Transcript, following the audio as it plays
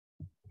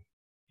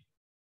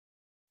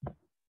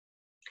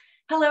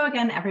Hello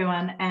again,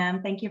 everyone,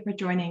 and thank you for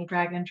joining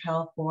Dragon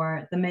Trail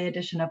for the May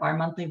edition of our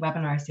monthly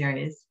webinar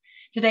series.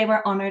 Today,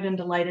 we're honored and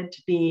delighted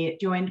to be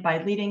joined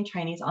by leading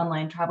Chinese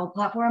online travel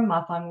platform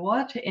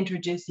Mafangwo to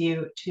introduce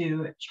you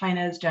to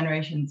China's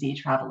Generation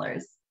Z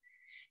travelers.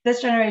 This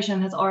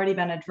generation has already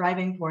been a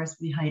driving force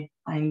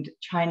behind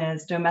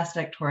China's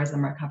domestic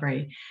tourism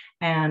recovery,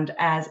 and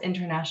as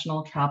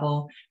international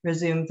travel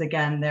resumes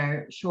again,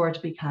 they're sure to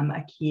become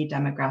a key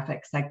demographic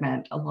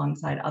segment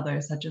alongside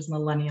others such as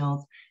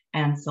millennials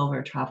and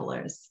silver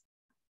travelers.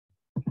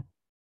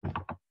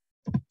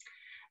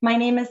 My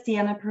name is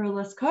Sienna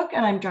Perulis Cook,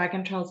 and I'm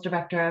Dragon Trail's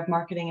Director of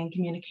Marketing and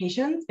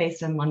Communications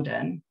based in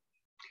London.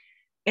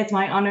 It's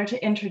my honor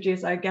to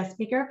introduce our guest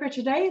speaker for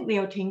today,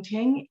 Liu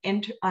Tingting,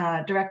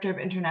 Director of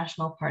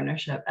International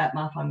Partnership at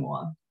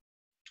Mafangwo.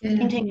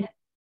 Tingting.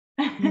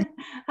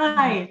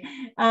 Hi,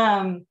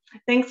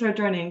 thanks for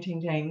joining,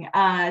 Tingting.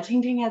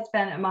 Tingting has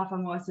been at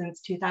Mafangwo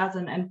since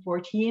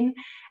 2014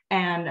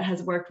 and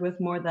has worked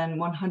with more than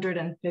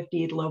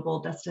 150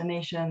 global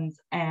destinations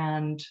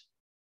and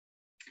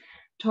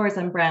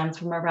tourism brands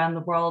from around the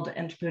world,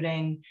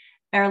 including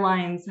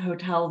airlines,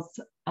 hotels,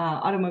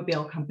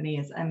 automobile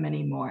companies, and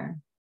many more.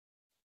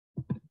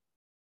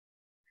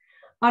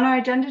 On our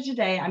agenda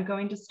today, I'm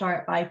going to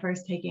start by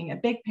first taking a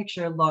big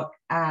picture look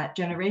at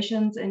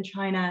generations in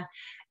China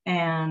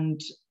and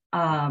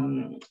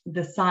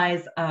the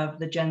size of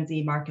the Gen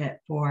Z market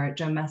for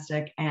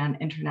domestic and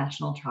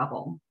international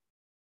travel.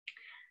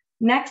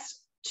 Next,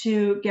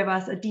 to give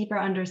us a deeper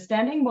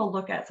understanding, we'll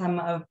look at some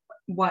of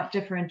what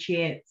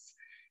differentiates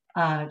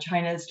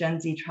China's Gen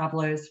Z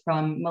travelers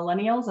from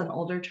millennials and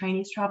older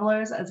Chinese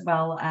travelers, as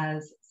well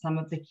as some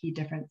of the key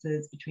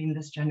differences between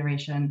this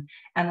generation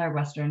and their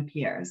Western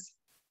peers.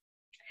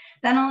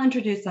 Then I'll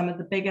introduce some of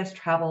the biggest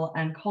travel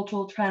and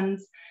cultural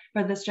trends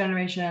for this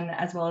generation,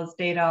 as well as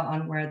data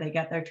on where they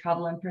get their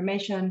travel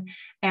information,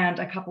 and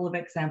a couple of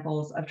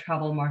examples of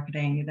travel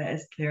marketing that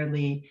is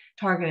clearly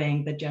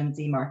targeting the Gen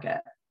Z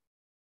market.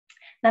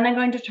 Then I'm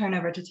going to turn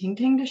over to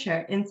Tingting to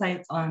share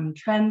insights on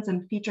trends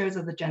and features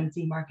of the Gen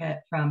Z market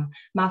from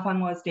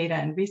Mafangwo's data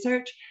and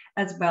research,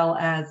 as well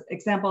as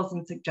examples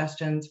and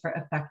suggestions for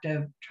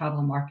effective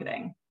travel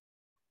marketing.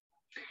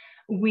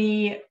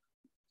 We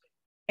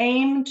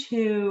aim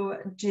to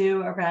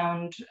do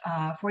around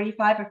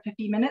 45 or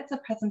 50 minutes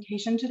of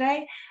presentation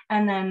today,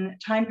 and then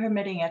time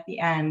permitting at the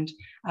end,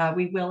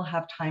 we will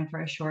have time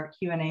for a short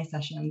Q&A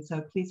session.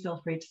 So please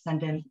feel free to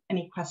send in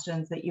any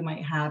questions that you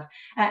might have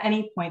at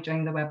any point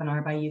during the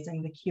webinar by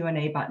using the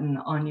Q&A button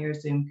on your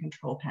Zoom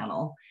control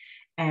panel.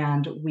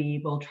 And we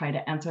will try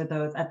to answer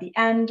those at the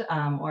end,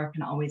 or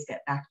can always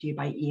get back to you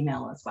by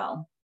email as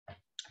well.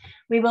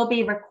 We will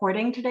be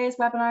recording today's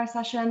webinar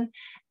session,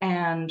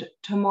 and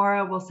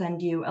tomorrow we'll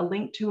send you a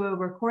link to a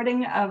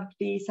recording of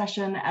the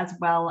session, as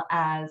well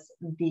as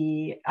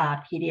the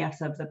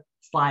PDFs of the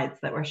slides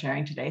that we're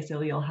sharing today.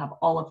 So you'll have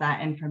all of that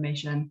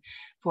information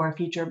for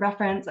future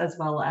reference, as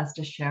well as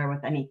to share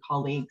with any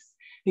colleagues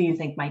who you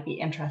think might be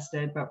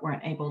interested but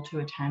weren't able to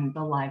attend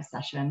the live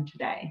session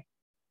today.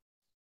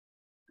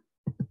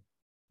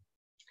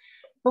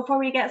 Before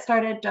we get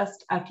started,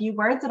 just a few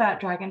words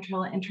about Dragon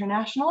Trail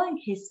International in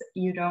case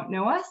you don't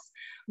know us.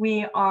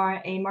 We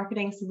are a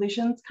marketing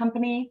solutions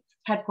company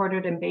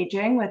headquartered in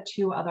Beijing with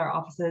 2 other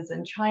offices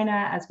in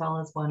China, as well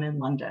as 1 in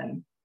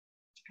London.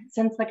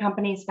 Since the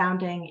company's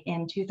founding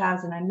in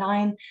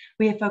 2009,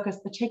 we have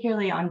focused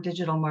particularly on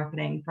digital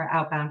marketing for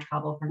outbound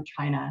travel from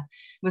China,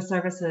 with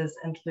services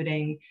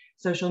including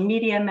social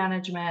media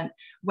management,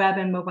 web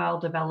and mobile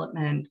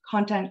development,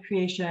 content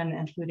creation,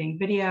 including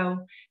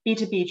video,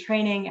 B2B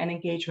training and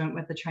engagement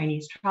with the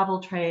Chinese travel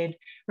trade,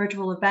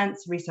 virtual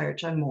events,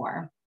 research, and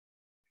more.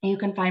 You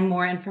can find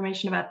more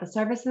information about the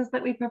services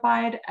that we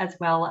provide, as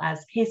well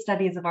as case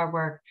studies of our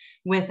work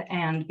with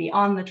and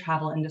beyond the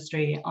travel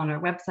industry on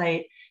our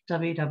website,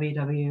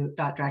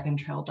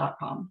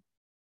 www.dragontrail.com.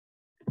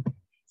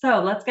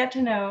 So let's get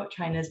to know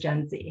China's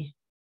Gen Z.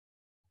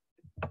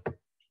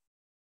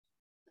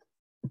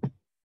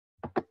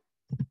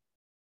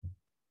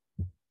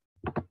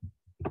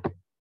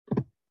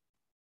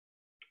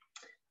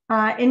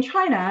 In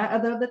China,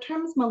 although the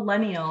terms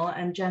millennial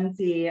and Gen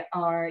Z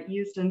are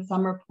used in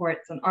some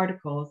reports and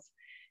articles,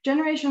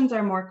 generations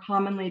are more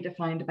commonly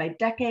defined by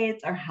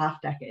decades or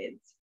half decades.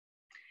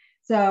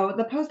 So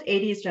the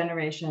post-80s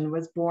generation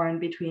was born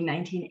between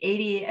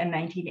 1980 and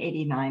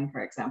 1989,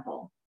 for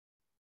example.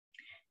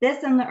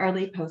 This and the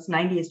early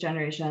post-90s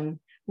generation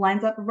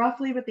lines up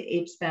roughly with the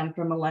age span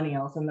for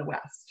millennials in the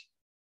West.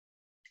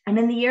 And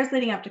in the years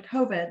leading up to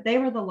COVID, they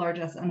were the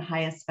largest and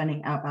highest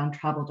spending outbound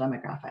travel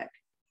demographic.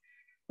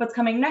 What's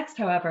coming next,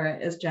 however,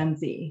 is Gen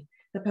Z,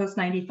 the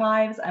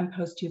post-95s and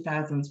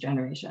post-2000s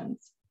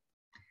generations.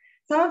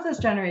 Some of this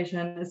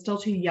generation is still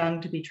too young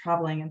to be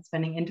traveling and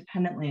spending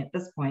independently at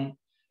this point,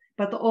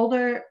 but the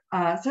older,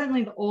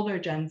 certainly the older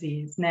Gen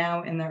Zs,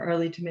 now in their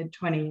early to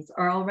mid-20s,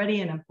 are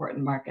already an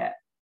important market.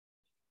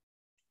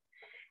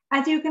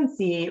 As you can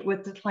see,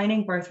 with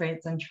declining birth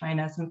rates in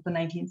China since the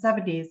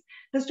 1970s,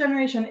 this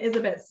generation is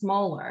a bit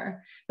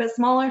smaller, but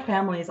smaller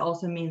families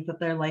also means that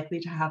they're likely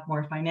to have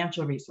more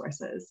financial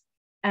resources.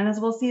 And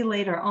as we'll see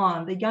later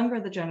on, the younger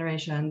the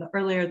generation, the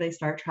earlier they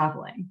start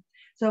traveling.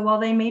 So while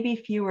they may be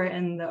fewer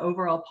in the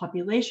overall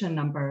population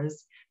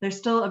numbers, they're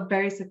still a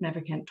very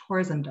significant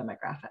tourism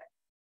demographic.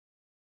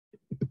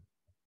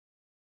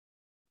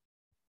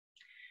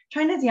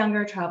 China's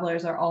younger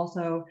travelers are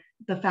also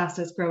the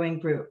fastest growing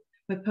group,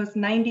 with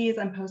post-90s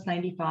and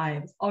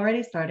post-95s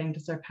already starting to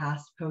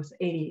surpass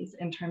post-80s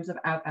in terms of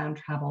outbound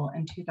travel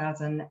in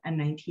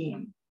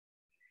 2019.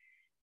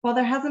 While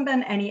there hasn't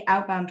been any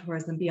outbound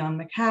tourism beyond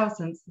Macau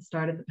since the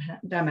start of the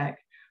pandemic,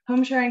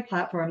 home-sharing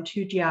platform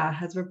Tujia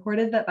has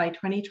reported that by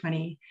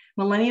 2020,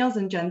 millennials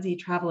and Gen Z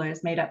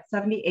travelers made up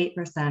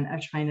 78%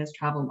 of China's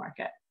travel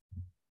market.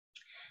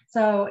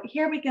 So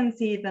here we can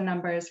see the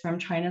numbers from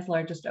China's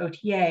largest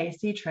OTA,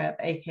 Ctrip,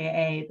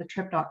 aka the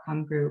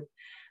Trip.com group,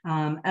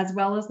 as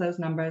well as those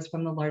numbers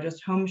from the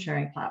largest home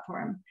sharing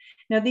platform.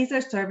 Now, these are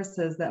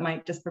services that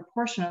might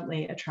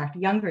disproportionately attract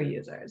younger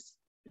users.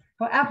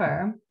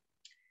 However,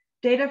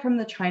 data from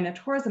the China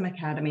Tourism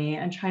Academy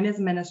and China's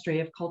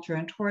Ministry of Culture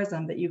and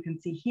Tourism that you can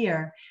see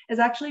here is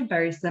actually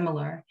very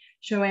similar,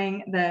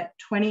 showing that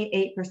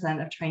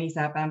 28% of Chinese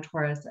outbound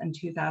tourists in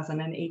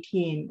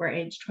 2018 were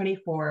aged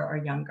 24 or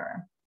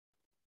younger.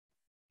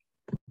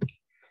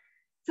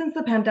 Since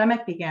the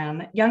pandemic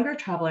began, younger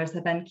travelers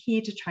have been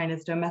key to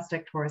China's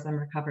domestic tourism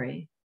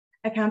recovery,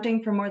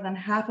 accounting for more than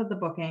half of the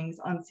bookings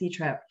on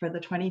Ctrip for the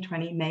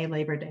 2020 May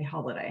Labor Day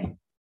holiday.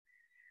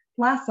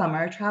 Last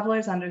summer,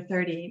 travelers under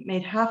 30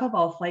 made half of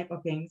all flight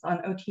bookings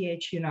on OTA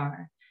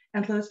Qunar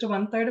and close to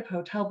 1/3 of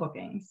hotel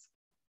bookings.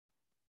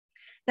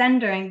 Then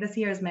during this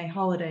year's May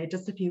holiday,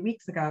 just a few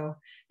weeks ago,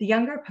 the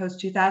younger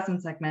post-2000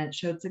 segment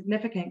showed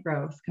significant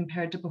growth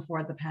compared to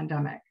before the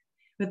pandemic,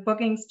 with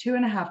bookings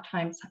 2.5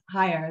 times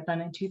higher than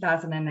in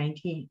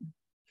 2019.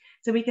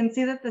 So we can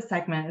see that the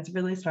segment is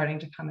really starting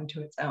to come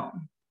into its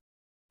own.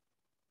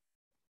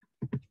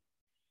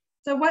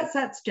 So what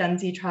sets Gen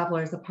Z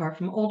travelers apart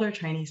from older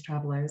Chinese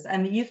travelers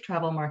and the youth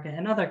travel market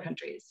in other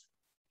countries?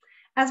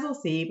 As we'll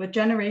see, with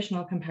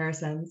generational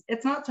comparisons,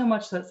 it's not so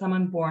much that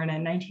someone born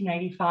in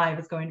 1995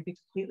 is going to be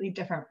completely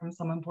different from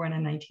someone born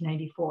in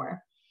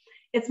 1994.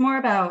 It's more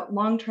about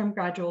long-term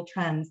gradual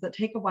trends that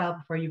take a while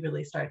before you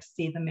really start to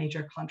see the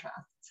major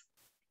contrasts.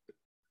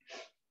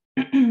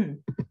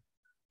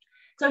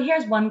 So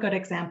here's one good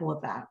example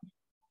of that.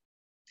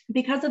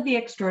 Because of the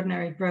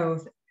extraordinary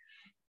growth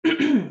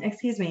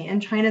in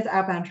China's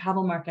outbound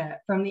travel market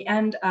from the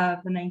end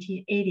of the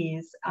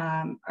 1980s,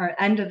 or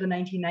end of the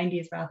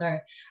 1990s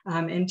rather,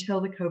 until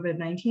the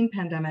COVID-19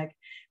 pandemic,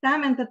 that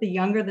meant that the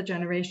younger the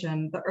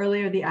generation, the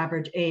earlier the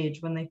average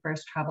age when they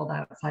first traveled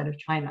outside of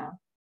China.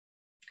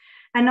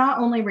 And not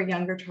only were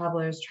younger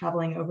travelers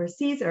traveling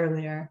overseas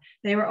earlier,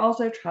 they were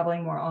also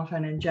traveling more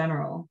often in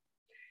general,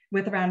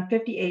 with around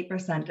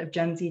 58% of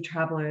Gen Z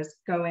travelers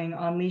going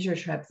on leisure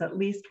trips at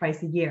least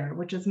twice a year,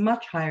 which is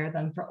much higher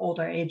than for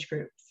older age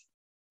groups.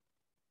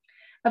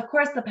 Of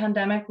course, the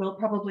pandemic will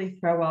probably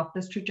throw off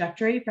this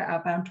trajectory for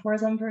outbound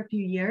tourism for a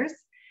few years,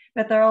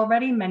 but there are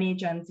already many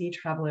Gen Z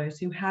travelers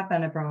who have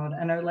been abroad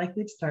and are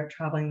likely to start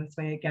traveling this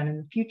way again in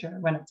the future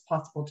when it's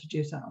possible to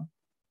do so.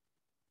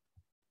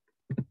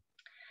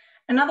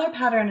 Another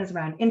pattern is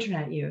around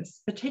internet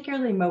use,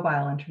 particularly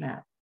mobile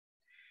internet.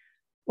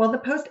 While the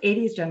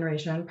post-80s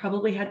generation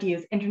probably had to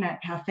use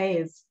internet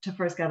cafes to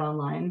first get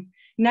online,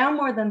 now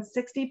more than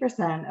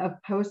 60%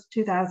 of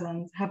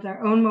post-2000s have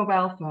their own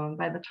mobile phone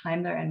by the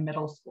time they're in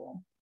middle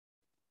school.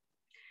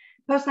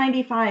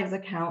 Post-95s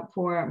account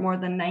for more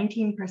than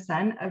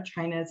 19% of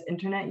China's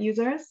internet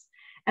users,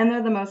 and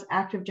they're the most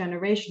active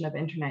generation of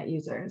internet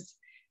users,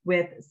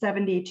 with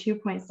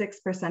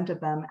 72.6% of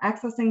them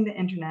accessing the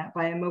internet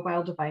via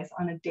mobile device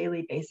on a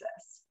daily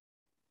basis.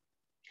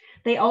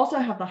 They also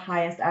have the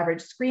highest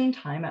average screen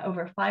time at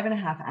over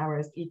 5.5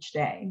 hours each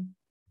day.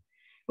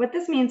 What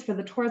this means for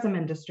the tourism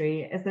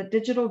industry is that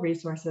digital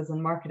resources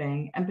and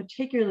marketing, and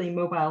particularly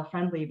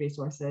mobile-friendly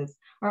resources,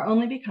 are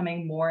only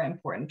becoming more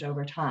important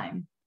over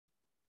time.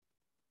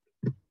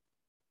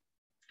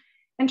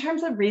 In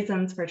terms of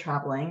reasons for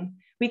traveling,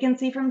 we can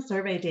see from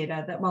survey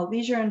data that while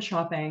leisure and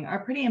shopping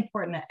are pretty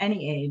important at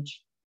any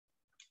age,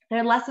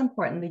 they're less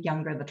important the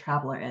younger the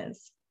traveler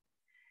is.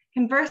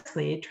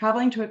 Conversely,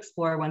 traveling to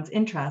explore one's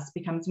interests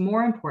becomes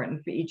more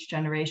important for each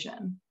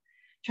generation.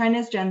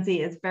 China's Gen Z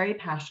is very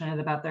passionate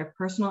about their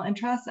personal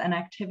interests and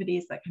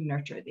activities that can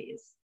nurture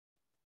these.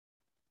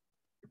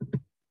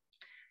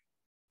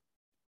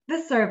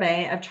 This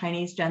survey of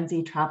Chinese Gen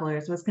Z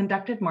travelers was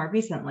conducted more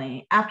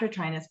recently after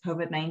China's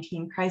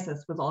COVID-19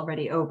 crisis was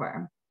already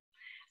over.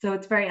 So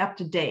it's very up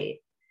to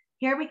date.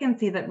 Here we can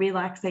see that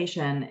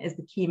relaxation is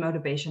the key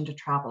motivation to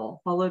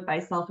travel, followed by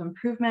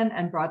self-improvement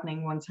and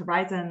broadening one's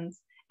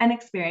horizons and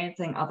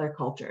experiencing other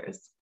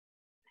cultures.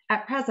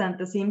 At present,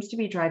 this seems to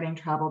be driving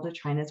travel to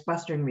China's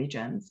Western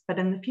regions, but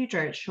in the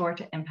future, it's sure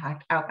to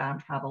impact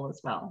outbound travel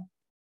as well.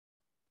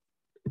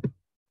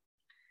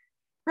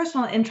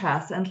 Personal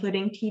interests,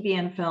 including TV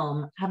and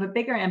film, have a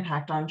bigger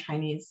impact on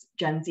Chinese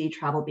Gen Z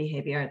travel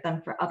behavior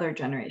than for other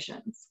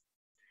generations.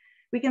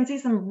 We can see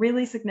some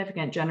really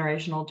significant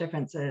generational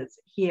differences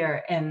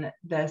here in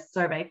this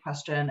survey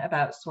question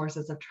about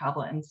sources of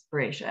travel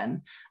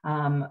inspiration,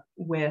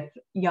 with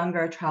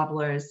younger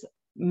travelers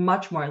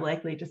much more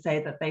likely to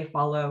say that they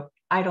follow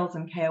idols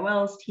and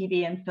KOLs,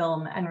 TV and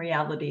film, and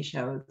reality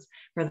shows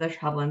for their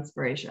travel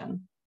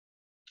inspiration.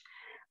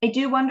 I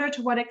do wonder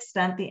to what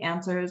extent the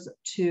answers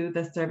to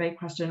the survey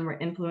question were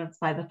influenced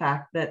by the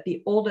fact that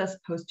the oldest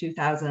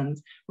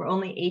post-2000s were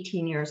only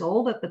 18 years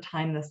old at the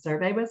time the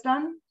survey was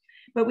done.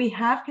 But we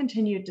have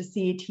continued to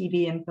see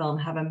TV and film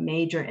have a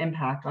major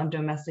impact on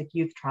domestic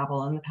youth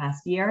travel in the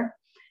past year,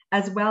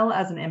 as well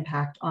as an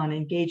impact on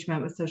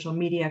engagement with social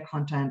media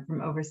content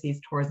from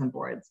overseas tourism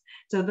boards.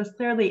 So this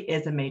clearly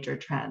is a major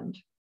trend.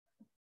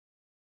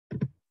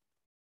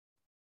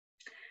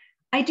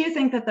 I do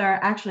think that there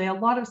are actually a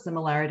lot of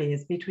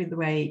similarities between the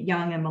way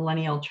young and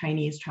millennial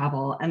Chinese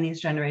travel and these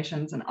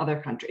generations in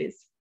other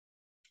countries.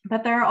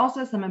 But there are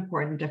also some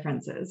important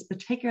differences,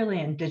 particularly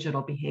in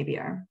digital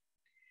behavior.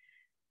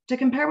 To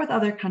compare with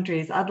other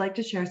countries, I'd like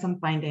to share some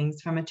findings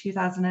from a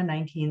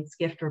 2019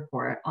 Skift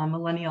report on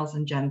millennials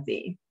and Gen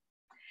Z.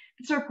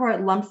 This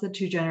report lumps the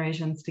two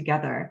generations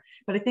together,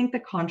 but I think the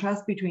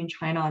contrast between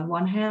China on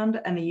one hand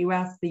and the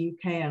US, the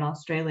UK, and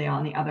Australia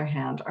on the other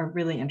hand are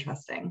really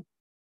interesting.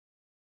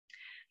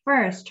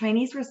 First,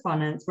 Chinese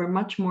respondents were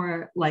much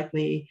more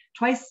likely,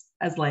 twice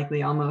as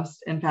likely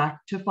almost, in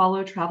fact, to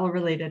follow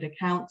travel-related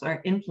accounts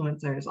or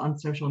influencers on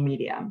social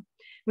media,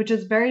 which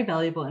is very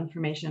valuable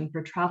information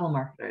for travel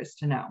marketers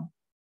to know.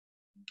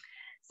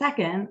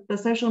 Second, the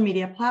social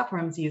media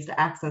platforms used to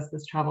access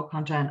this travel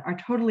content are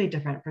totally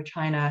different for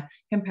China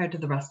compared to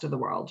the rest of the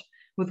world,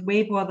 with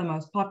Weibo the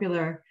most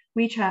popular,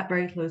 WeChat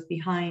very close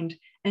behind,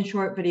 and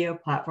short video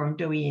platform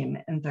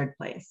Douyin in third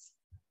place.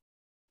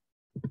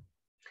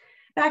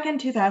 Back in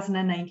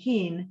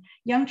 2019,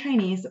 young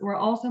Chinese were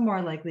also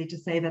more likely to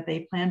say that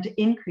they plan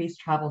to increase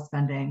travel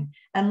spending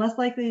and less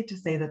likely to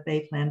say that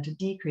they plan to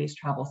decrease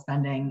travel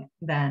spending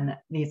than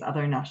these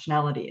other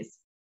nationalities.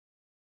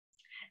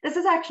 This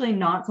is actually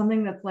not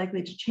something that's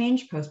likely to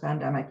change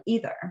post-pandemic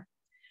either.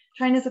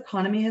 China's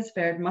economy has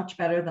fared much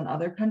better than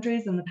other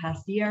countries in the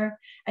past year,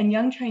 and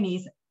young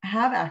Chinese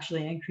have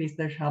actually increased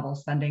their travel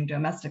spending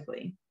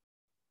domestically.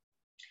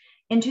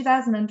 In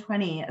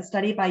 2020, a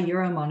study by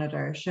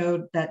Euromonitor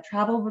showed that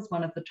travel was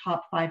one of the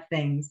top 5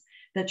 things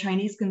that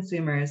Chinese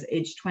consumers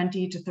aged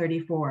 20 to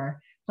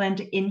 34 plan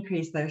to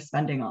increase their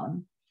spending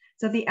on.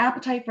 So the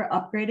appetite for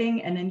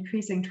upgrading and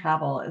increasing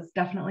travel is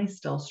definitely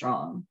still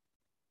strong.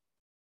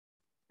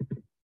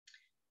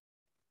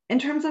 In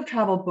terms of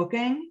travel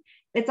booking,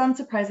 it's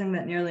unsurprising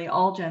that nearly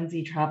all Gen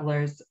Z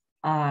travelers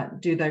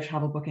do their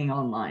travel booking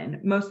online,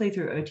 mostly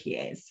through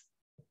OTAs.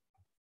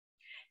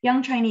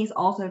 Young Chinese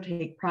also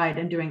take pride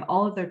in doing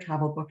all of their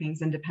travel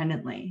bookings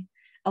independently,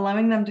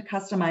 allowing them to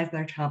customize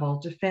their travel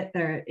to fit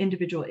their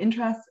individual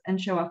interests and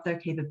show off their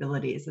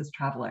capabilities as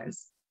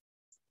travelers.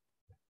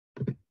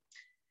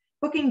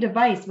 Booking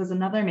device was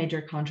another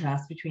major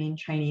contrast between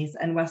Chinese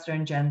and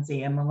Western Gen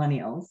Z and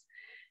millennials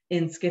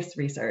in Skift's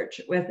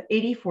research, with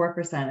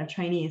 84% of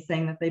Chinese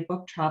saying that they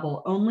book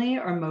travel only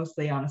or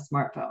mostly on a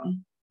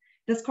smartphone.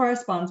 This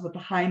corresponds with the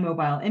high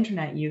mobile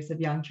internet use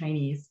of young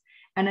Chinese,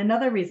 and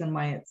another reason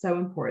why it's so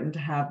important to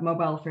have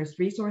mobile-first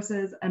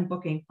resources and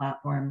booking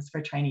platforms for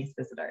Chinese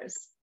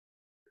visitors.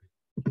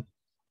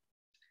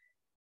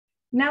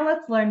 Now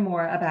let's learn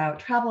more about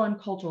travel and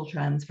cultural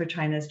trends for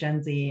China's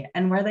Gen Z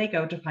and where they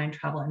go to find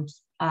travel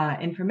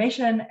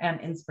information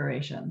and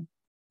inspiration.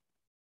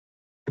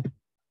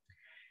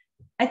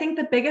 I think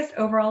the biggest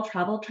overall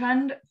travel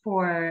trend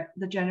for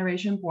the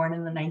generation born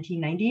in the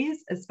 1990s,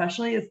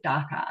 especially, is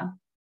Daka.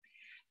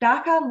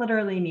 Daka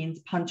literally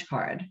means punch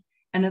card,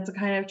 and it's a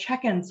kind of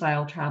check-in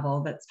style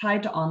travel that's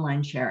tied to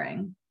online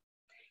sharing.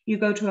 You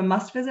go to a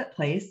must-visit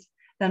place,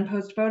 then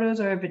post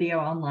photos or a video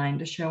online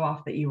to show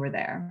off that you were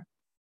there.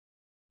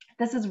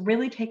 This has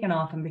really taken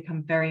off and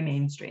become very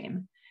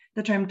mainstream.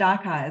 The term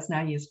Daka is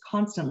now used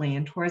constantly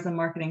in tourism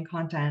marketing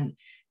content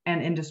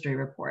and industry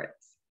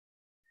reports.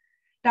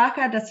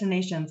 Daka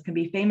destinations can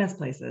be famous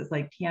places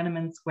like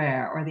Tiananmen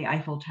Square or the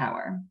Eiffel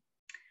Tower.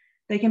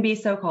 They can be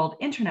so-called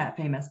internet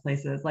famous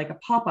places like a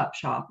pop-up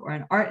shop or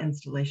an art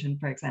installation,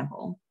 for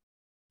example.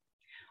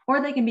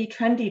 Or they can be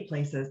trendy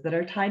places that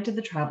are tied to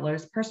the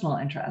traveler's personal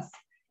interests,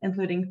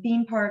 including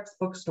theme parks,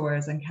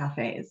 bookstores, and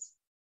cafes.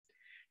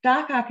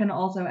 Daka can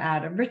also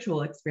add a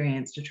ritual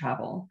experience to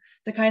travel,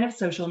 the kind of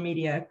social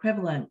media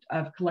equivalent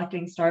of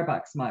collecting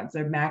Starbucks mugs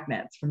or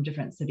magnets from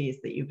different cities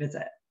that you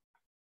visit.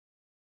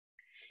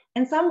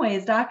 In some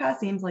ways, Daka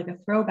seems like a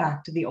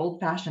throwback to the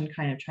old-fashioned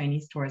kind of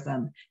Chinese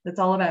tourism that's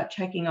all about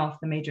checking off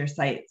the major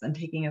sites and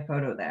taking a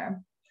photo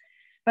there.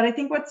 But I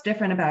think what's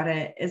different about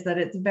it is that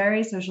it's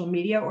very social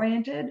media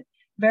oriented,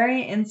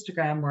 very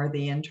Instagram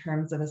worthy in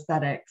terms of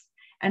aesthetics,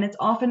 and it's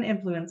often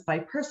influenced by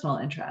personal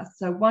interests.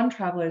 So one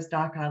traveler's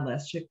Daka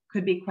list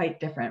could be quite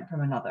different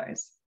from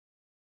another's.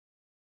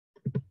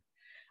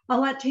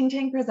 I'll let Ting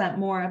Ting present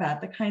more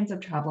about the kinds of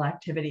travel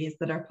activities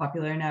that are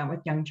popular now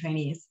with young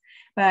Chinese,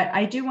 but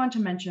I do want to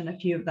mention a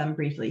few of them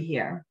briefly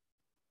here.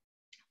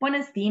 One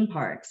is theme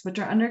parks, which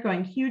are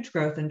undergoing huge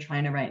growth in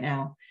China right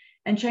now,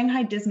 and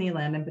Shanghai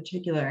Disneyland in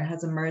particular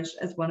has emerged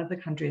as one of the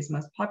country's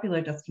most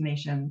popular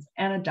destinations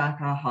and a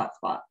Daca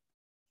hotspot.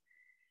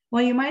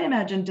 While you might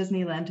imagine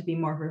Disneyland to be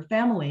more for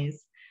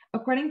families,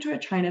 according to a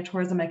China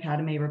Tourism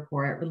Academy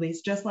report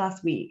released just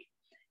last week,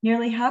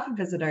 nearly half of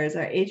visitors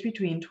are aged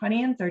between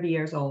 20 and 30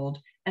 years old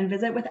and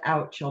visit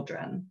without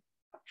children.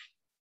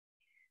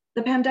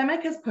 The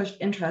pandemic has pushed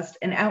interest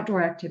in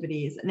outdoor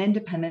activities and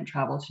independent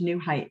travel to new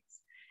heights,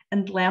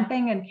 and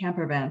glamping and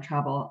campervan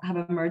travel have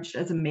emerged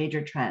as a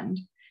major trend,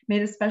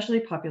 made especially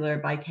popular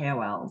by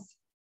KOLs.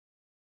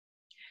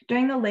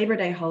 During the Labor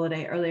Day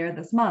holiday earlier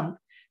this month,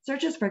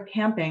 searches for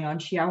camping on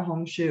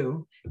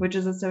Xiaohongshu, which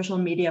is a social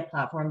media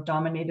platform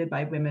dominated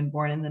by women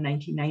born in the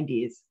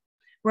 1990s,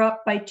 were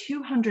up by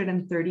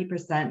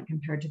 230%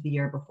 compared to the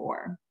year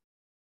before.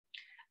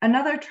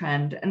 Another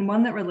trend, and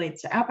one that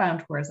relates to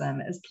outbound tourism,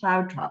 is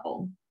cloud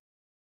travel.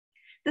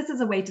 This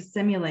is a way to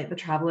simulate the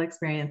travel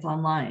experience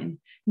online,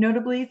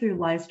 notably through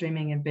live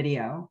streaming and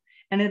video,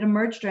 and it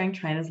emerged during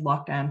China's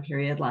lockdown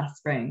period last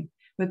spring,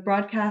 with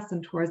broadcasts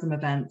and tourism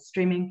events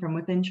streaming from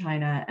within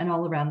China and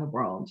all around the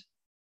world.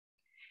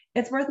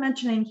 It's worth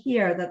mentioning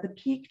here that the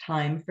peak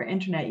time for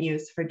internet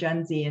use for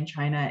Gen Z in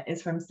China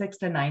is from 6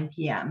 to 9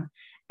 p.m.,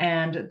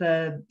 and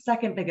the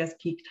second biggest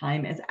peak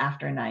time is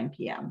after 9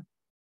 p.m.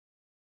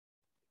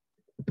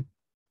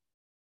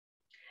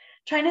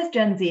 China's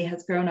Gen Z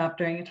has grown up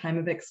during a time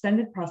of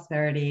extended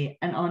prosperity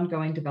and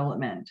ongoing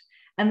development,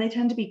 and they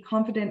tend to be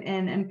confident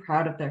in and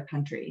proud of their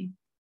country.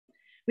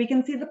 We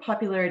can see the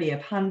popularity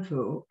of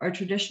Hanfu, or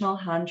traditional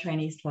Han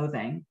Chinese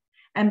clothing,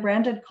 and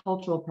branded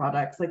cultural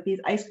products like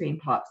these ice cream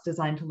pops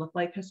designed to look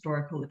like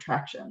historical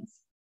attractions.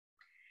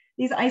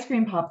 These ice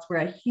cream pops were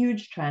a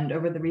huge trend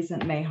over the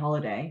recent May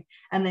holiday,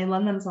 and they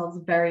lend themselves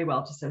very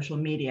well to social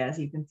media, as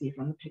you can see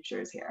from the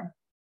pictures here.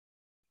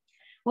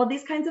 While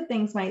these kinds of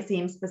things might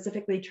seem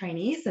specifically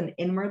Chinese and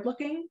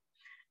inward-looking,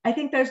 I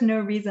think there's no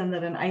reason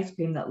that an ice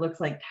cream that looks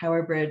like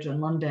Tower Bridge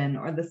in London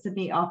or the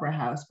Sydney Opera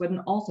House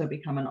wouldn't also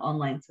become an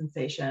online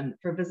sensation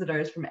for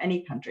visitors from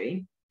any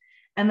country.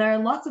 And there are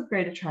lots of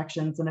great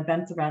attractions and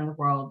events around the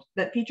world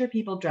that feature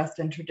people dressed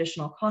in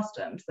traditional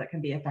costumes that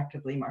can be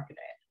effectively marketed.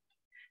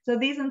 So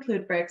these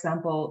include, for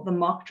example, the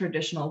mock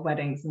traditional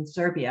weddings in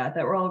Serbia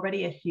that were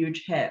already a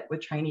huge hit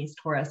with Chinese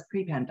tourists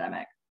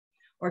pre-pandemic,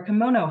 or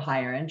kimono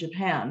hire in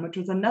Japan, which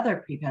was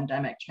another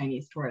pre-pandemic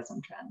Chinese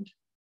tourism trend.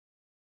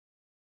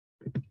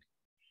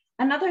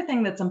 Another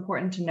thing that's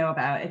important to know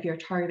about if you're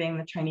targeting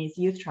the Chinese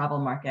youth travel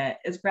market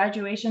is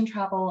graduation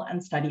travel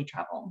and study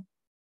travel.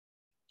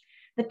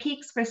 The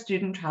peaks for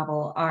student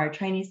travel are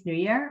Chinese New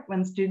Year,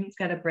 when students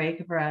get a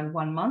break of around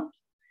 1 month,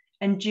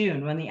 and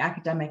June, when the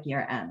academic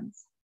year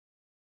ends.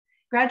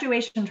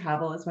 Graduation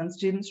travel is when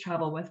students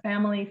travel with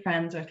family,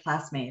 friends, or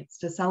classmates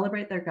to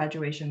celebrate their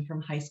graduation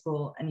from high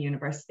school and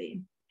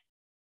university.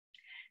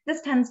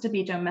 This tends to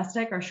be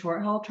domestic or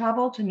short-haul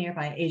travel to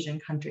nearby Asian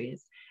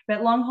countries,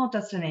 but long-haul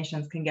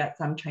destinations can get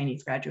some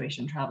Chinese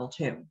graduation travel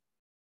too.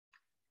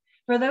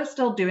 For those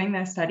still doing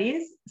their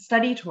studies,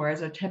 study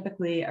tours are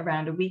typically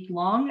around a week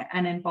long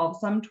and involve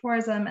some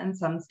tourism and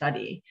some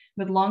study,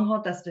 with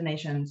long-haul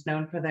destinations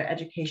known for their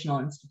educational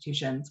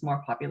institutions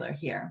more popular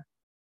here.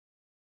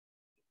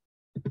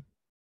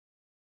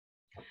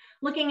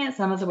 Looking at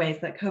some of the ways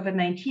that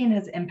COVID-19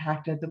 has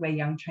impacted the way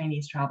young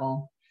Chinese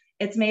travel,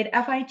 it's made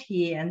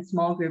FIT and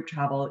small group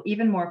travel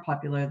even more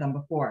popular than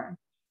before,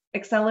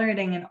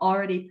 accelerating an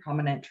already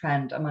prominent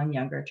trend among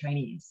younger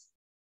Chinese.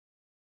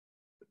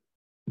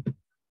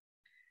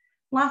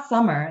 Last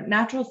summer,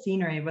 natural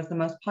scenery was the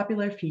most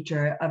popular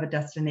feature of a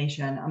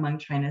destination among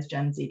China's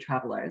Gen Z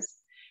travelers,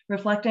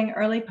 reflecting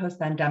early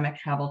post-pandemic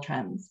travel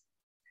trends.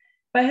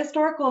 But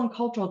historical and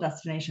cultural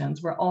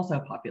destinations were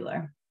also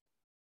popular.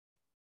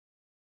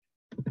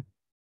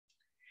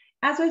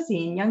 As we've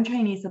seen, young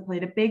Chinese have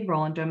played a big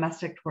role in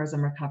domestic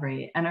tourism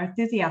recovery and are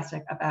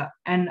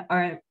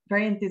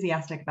very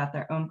enthusiastic about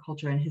their own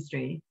culture and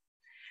history.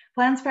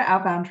 Plans for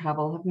outbound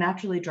travel have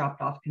naturally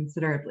dropped off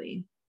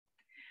considerably.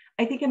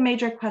 I think a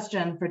major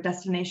question for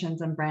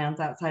destinations and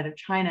brands outside of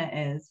China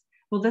is,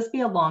 will this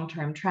be a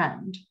long-term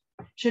trend?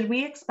 Should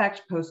we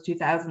expect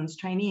post-2000s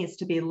Chinese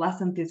to be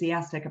less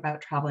enthusiastic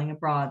about traveling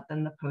abroad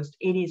than the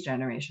post-80s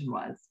generation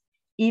was,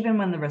 even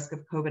when the risk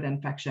of COVID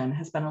infection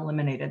has been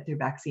eliminated through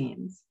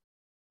vaccines?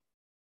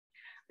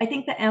 I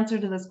think the answer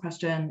to this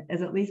question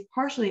is at least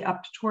partially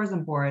up to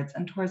tourism boards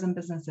and tourism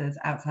businesses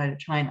outside of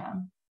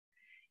China.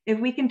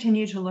 If we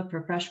continue to look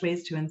for fresh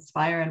ways to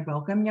inspire and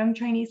welcome young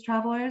Chinese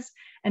travelers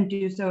and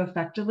do so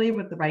effectively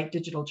with the right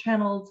digital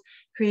channels,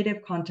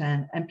 creative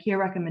content, and peer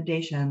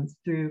recommendations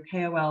through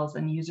KOLs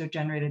and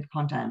user-generated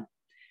content,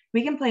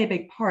 we can play a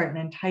big part in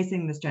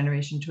enticing this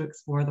generation to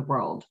explore the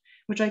world,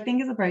 which I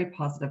think is a very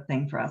positive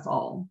thing for us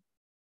all.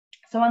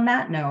 So on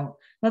that note,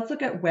 let's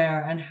look at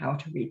where and how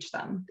to reach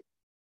them.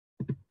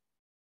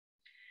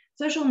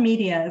 Social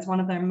media is one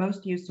of their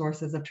most used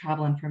sources of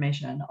travel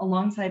information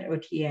alongside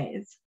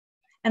OTAs.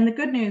 And the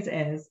good news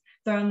is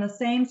they're on the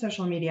same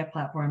social media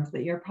platforms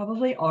that you're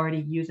probably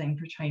already using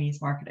for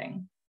Chinese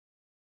marketing.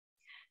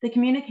 The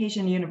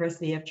Communication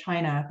University of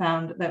China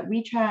found that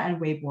WeChat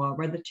and Weibo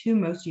were the two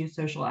most used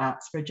social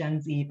apps for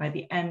Gen Z by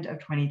the end of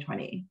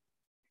 2020.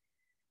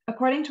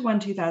 According to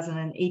one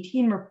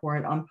 2018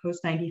 report on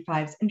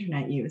Post95's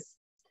internet use,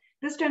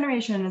 this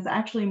generation is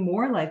actually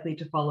more likely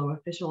to follow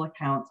official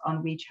accounts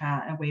on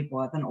WeChat and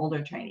Weibo than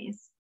older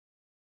Chinese.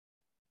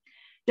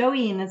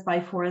 Douyin is by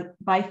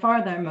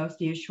far their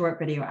most used short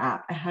video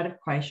app, ahead of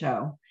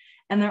Kuaishou,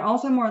 and they're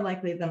also more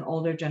likely than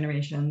older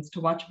generations to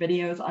watch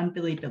videos on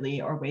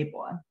Bilibili or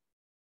Weibo.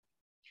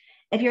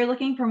 If you're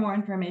looking for more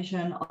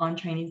information on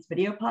Chinese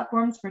video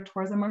platforms for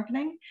tourism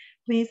marketing,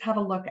 please have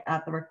a look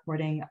at the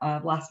recording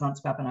of last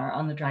month's webinar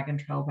on the Dragon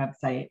Trail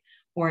website,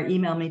 or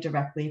email me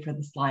directly for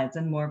the slides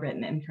and more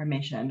written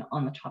information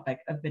on the topic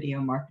of video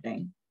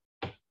marketing.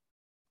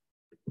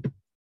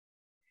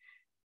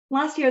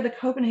 Last year, the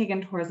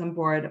Copenhagen Tourism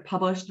Board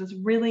published this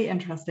really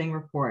interesting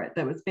report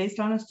that was based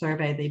on a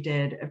survey they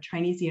did of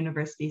Chinese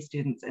university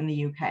students in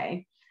the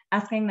UK,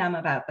 asking them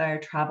about their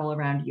travel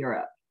around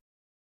Europe.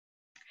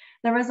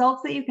 The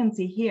results that you can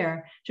see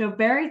here show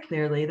very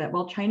clearly that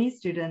while Chinese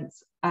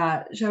students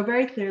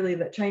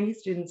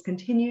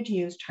continue to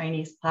use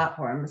Chinese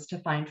platforms to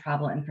find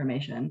travel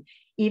information,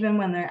 even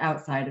when they're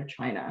outside of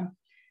China.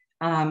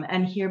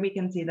 And here we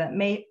can see that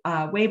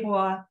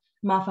Weibo,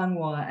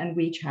 Mafengwo, and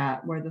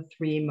WeChat were the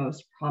three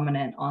most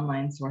prominent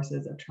online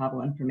sources of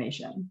travel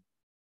information.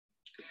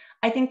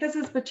 I think this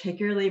is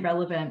particularly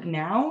relevant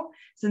now,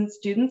 since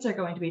students are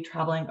going to be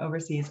traveling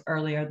overseas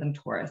earlier than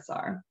tourists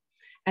are.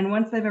 And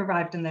once they've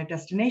arrived in their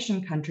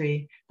destination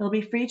country, they'll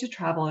be free to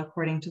travel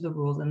according to the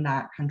rules in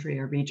that country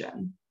or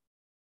region.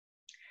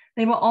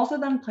 They will also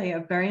then play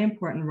a very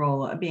important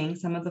role of being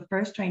some of the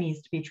first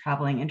Chinese to be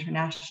traveling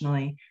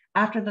internationally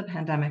after the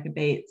pandemic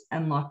abates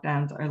and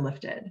lockdowns are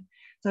lifted.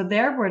 So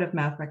their word of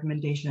mouth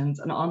recommendations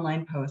and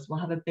online posts will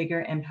have a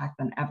bigger impact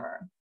than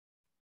ever.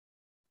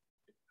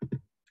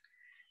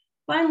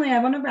 Finally, I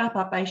want to wrap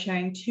up by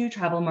sharing two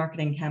travel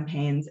marketing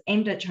campaigns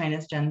aimed at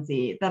China's Gen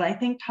Z that I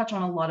think touch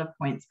on a lot of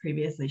points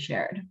previously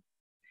shared.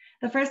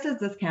 The first is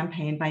this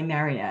campaign by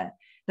Marriott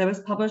that was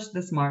published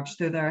this March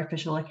through their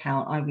official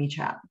account on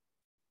WeChat.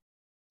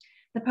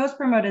 The post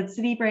promoted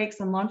city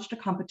breaks and launched a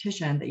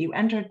competition that you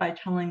entered by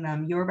telling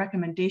them your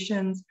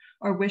recommendations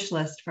or wish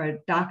list for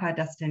Dhaka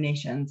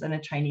destinations in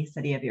a Chinese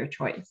city of your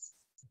choice.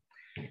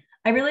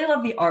 I really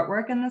love the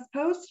artwork in this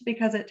post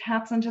because it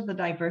taps into the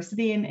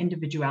diversity and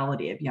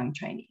individuality of young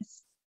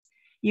Chinese.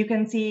 You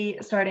can see,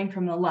 starting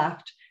from the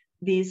left,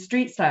 these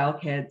street style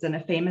kids in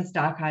a famous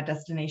Dhaka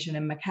destination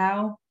in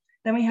Macau.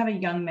 Then we have a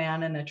young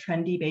man in a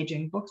trendy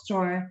Beijing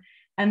bookstore.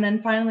 And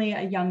then finally,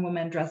 a young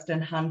woman dressed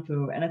in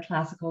Hanfu in a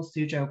classical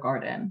Suzhou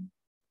garden.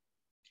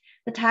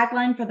 The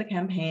tagline for the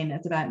campaign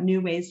is about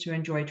new ways to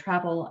enjoy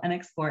travel and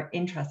explore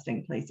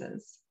interesting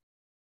places.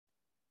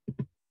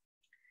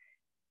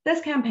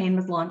 This campaign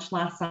was launched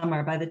last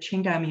summer by the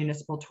Qingdao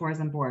Municipal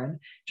Tourism Board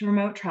to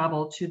promote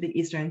travel to the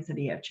eastern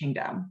city of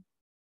Qingdao.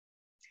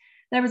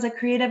 There was a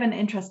creative and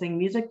interesting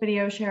music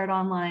video shared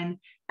online,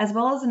 as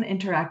well as an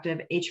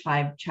interactive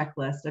H5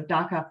 checklist of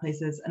Dhaka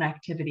places and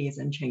activities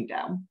in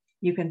Qingdao.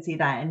 You can see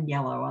that in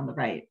yellow on the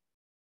right.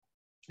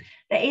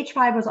 The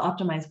H5 was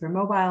optimized for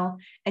mobile,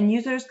 and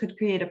users could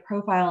create a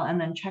profile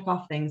and then check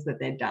off things that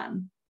they'd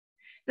done.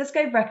 This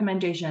gave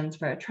recommendations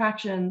for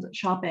attractions,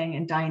 shopping,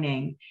 and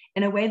dining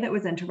in a way that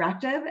was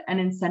interactive and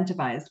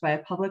incentivized by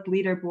a public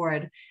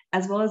leaderboard,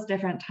 as well as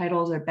different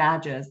titles or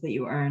badges that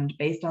you earned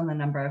based on the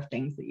number of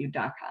things that you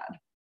Dhaka'd.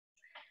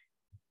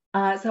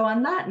 So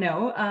on that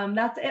note,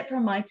 that's it for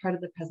my part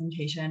of the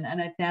presentation.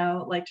 And I'd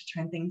now like to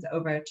turn things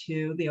over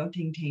to Liu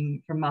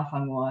Tingting from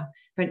Mafengwo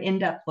for an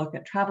in-depth look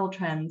at travel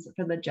trends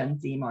for the Gen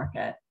Z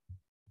market.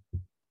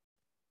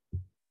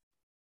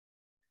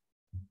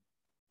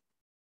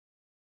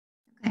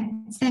 Okay,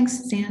 thanks,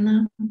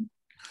 Susanna.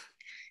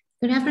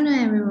 Good afternoon,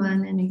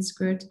 everyone, and it's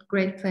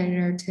great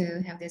pleasure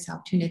to have this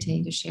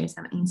opportunity to share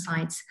some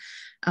insights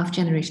of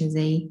Generation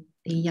Z,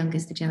 the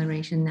youngest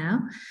generation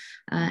now.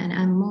 And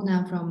I'm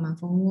Mona from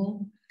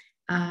Mafengwo.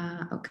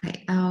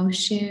 Okay, I'll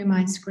share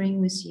my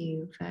screen with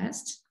you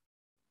first.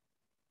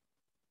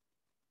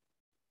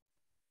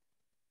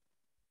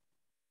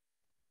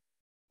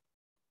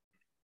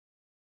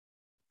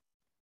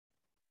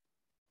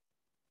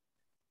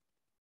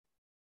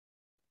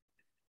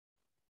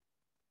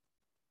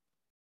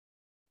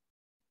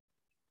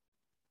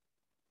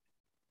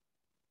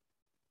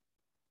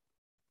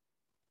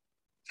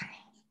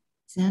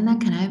 Susanna,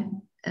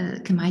 can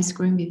my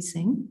screen be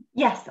seen?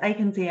 Yes, I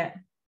can see it.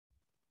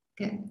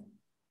 Good.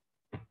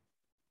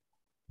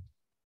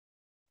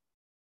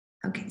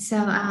 Okay,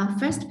 so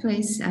first,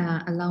 please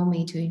allow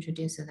me to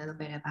introduce a little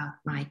bit about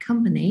my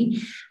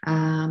company.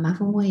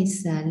 Mafengwo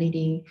is a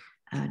leading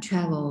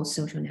travel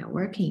social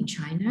network in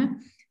China,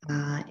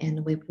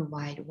 and we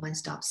provide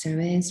one-stop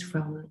service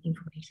from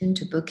information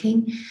to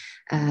booking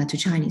to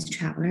Chinese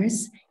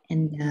travelers.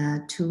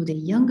 And to the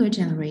younger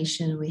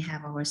generation, we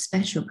have our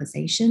special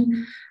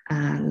position.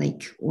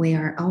 Like we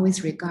are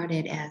always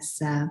regarded as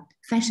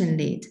fashion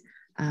lead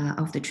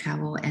of the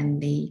travel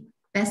and the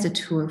best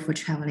tour for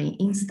traveling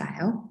in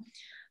style.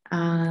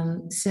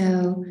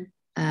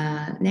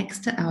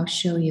 Next, I'll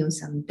show you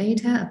some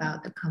data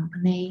about the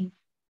company.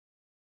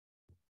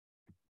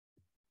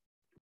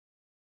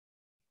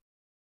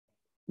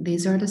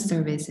 These are the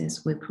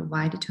services we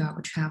provide to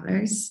our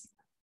travelers.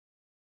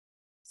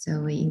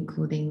 So we're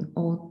including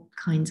all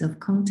kinds of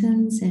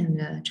contents and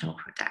travel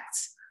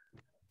products.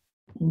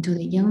 And to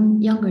the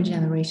younger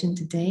generation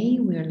today,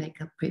 we're like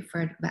a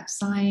preferred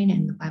website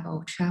and the Bible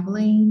of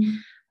traveling,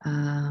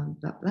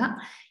 blah, blah.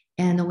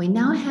 And we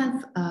now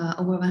have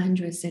over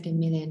 130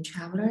 million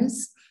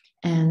travelers.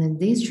 And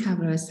these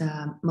travelers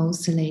are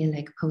mostly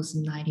like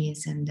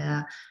post-90s and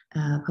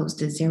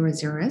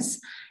post-00s.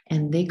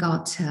 And they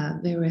got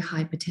very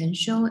high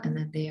potential,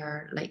 and they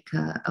are like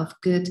of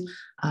good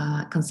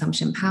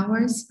consumption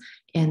powers,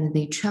 and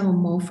they travel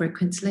more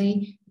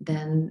frequently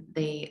than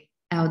the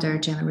elder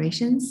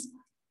generations.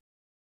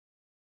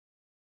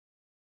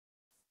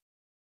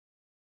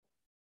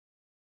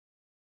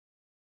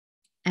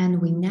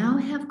 And we now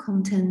have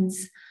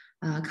contents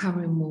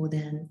covering more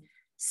than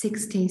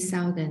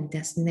 60,000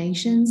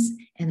 destinations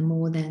and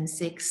more than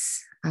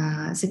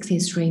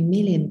 63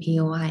 million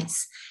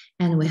POIs.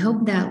 And we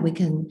hope that we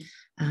can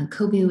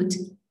co-build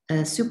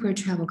a super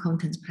travel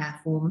content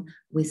platform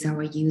with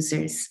our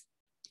users.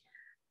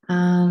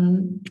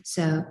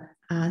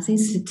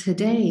 Since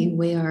today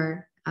we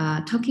are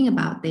talking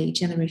about the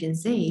Generation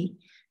Z,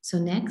 so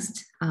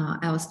next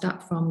I will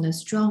start from the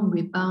strong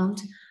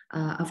rebound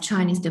of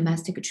Chinese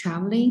domestic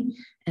traveling,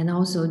 and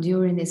also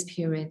during this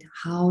period,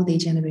 how the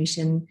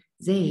Generation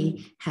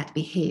Z had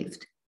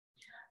behaved.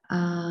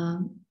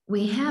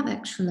 We have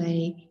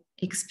actually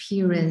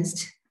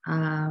experienced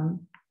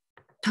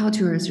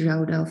tortuous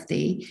road of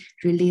the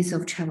release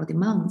of travel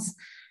demands.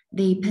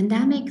 The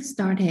pandemic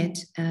started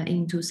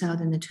in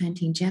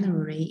 2020 in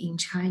January in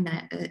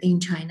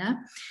China,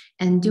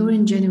 and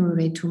during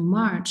January to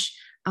March,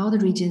 all the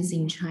regions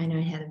in China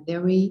had a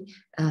very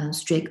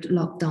strict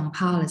lockdown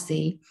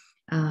policy.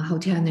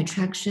 Hotel and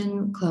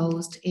attraction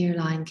closed,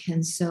 airline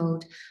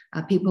canceled,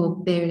 people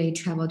barely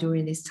traveled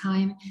during this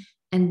time.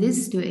 And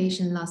this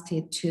situation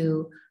lasted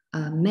to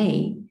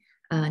May.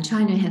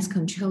 China has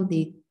controlled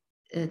the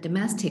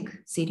domestic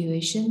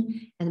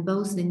situation, and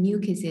both the new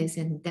cases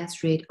and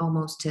death rate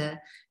almost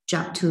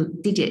dropped to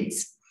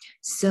digits.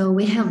 So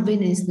we have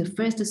witnessed the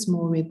first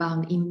small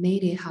rebound in May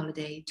Day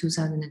holiday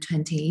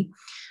 2020.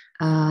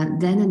 Then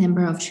the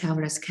number of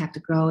travelers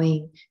kept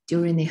growing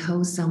during the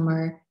whole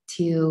summer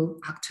till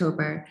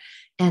October,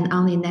 and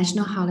on the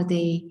national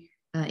holiday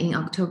in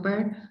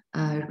October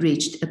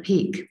reached a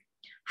peak.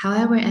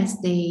 However,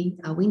 as the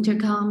winter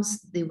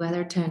comes, the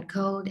weather turned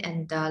cold,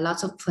 and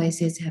lots of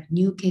places have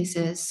new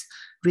cases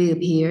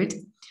reappeared.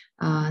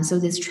 So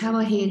this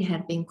travel heat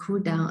had been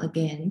cooled down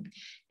again,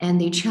 and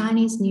the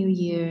Chinese New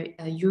Year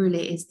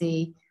usually is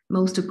the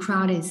most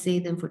crowded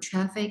season for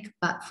traffic,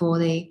 but for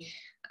the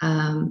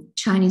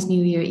Chinese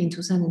New Year in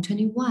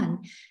 2021,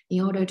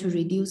 in order to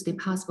reduce the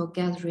possible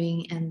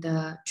gathering and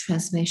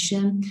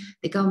transmission,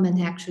 the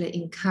government actually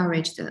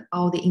encouraged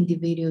all the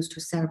individuals to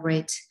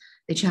celebrate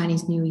the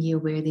Chinese New Year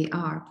where they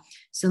are.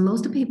 So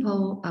most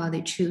people,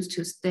 they choose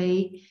to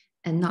stay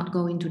and not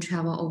going to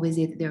travel or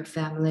visit their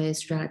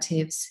families,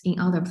 relatives in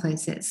other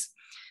places.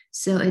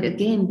 So it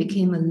again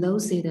became a low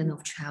season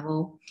of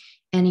travel.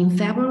 And in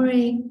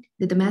February,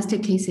 the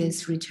domestic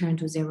cases returned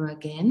to zero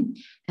again,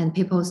 and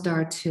people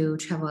start to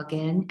travel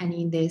again. And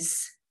in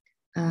this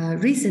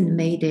recent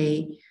May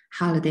Day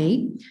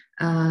holiday,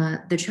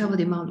 the travel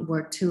demand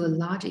were to a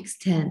large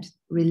extent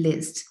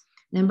released.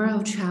 Number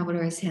of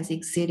travelers has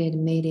exceeded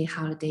May Day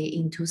holiday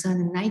in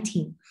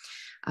 2019,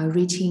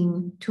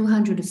 reaching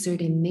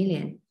 230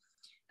 million.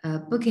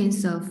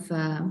 Bookings of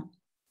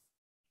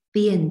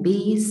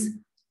B&Bs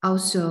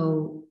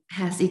also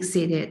has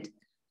exceeded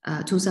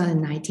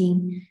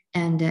 2019,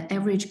 and the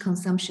average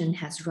consumption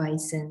has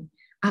risen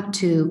up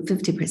to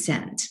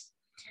 50%.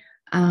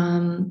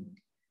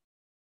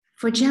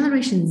 For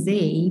Generation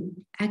Z,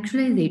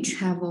 actually they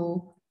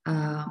travel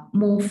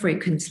more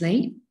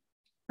frequently,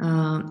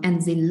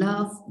 and they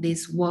love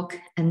this walk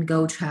and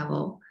go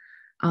travel.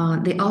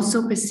 They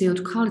also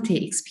pursued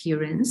quality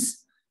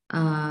experience,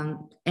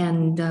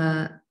 and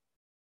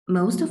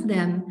most of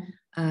them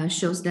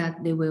shows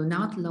that they will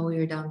not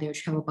lower down their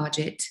travel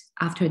budget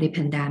after the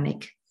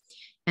pandemic.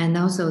 And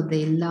also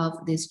they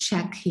love this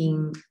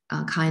check-in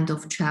kind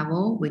of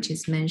travel, which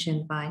is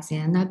mentioned by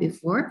Sienna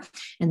before,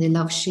 and they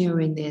love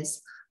sharing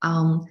this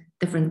on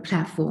different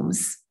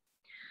platforms.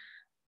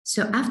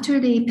 So after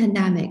the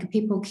pandemic,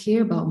 people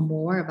care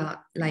more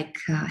about like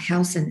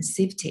health and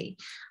safety.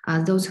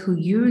 Those who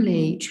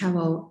usually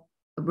travel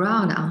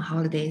abroad on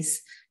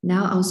holidays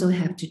now also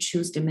have to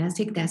choose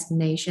domestic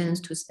destinations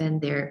to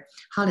spend their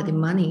holiday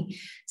money.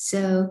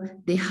 So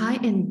the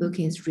high-end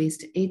bookings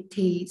reached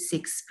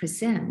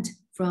 86%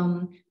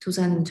 from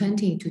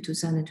 2020 to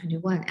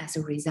 2021 as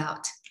a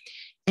result.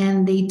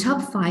 And the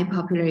top 5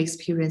 popular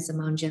experience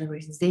among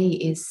Generation Z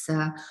is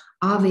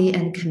RV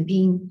and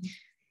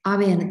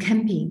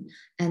camping,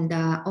 and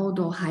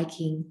outdoor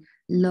hiking,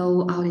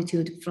 low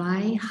altitude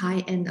fly,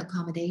 high-end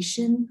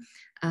accommodation,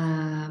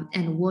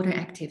 and water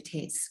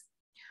activities.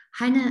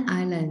 Hainan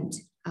Island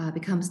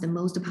becomes the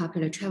most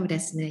popular travel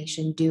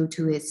destination due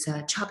to its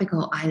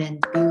tropical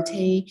island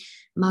beauty,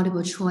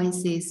 multiple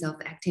choices of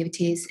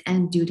activities,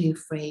 and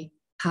duty-free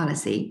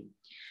policy.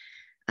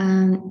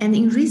 And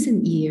in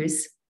recent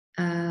years,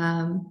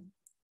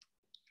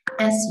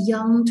 as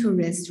young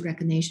tourists'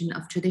 recognition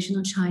of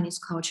traditional Chinese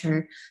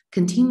culture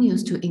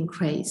continues to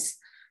increase,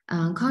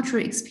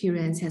 cultural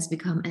experience has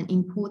become an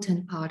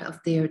important part of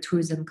their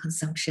tourism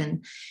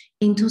consumption.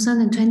 In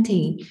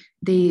 2020,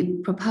 the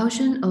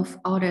proportion of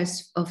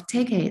orders of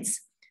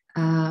tickets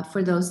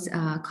for those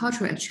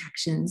cultural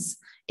attractions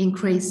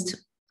increased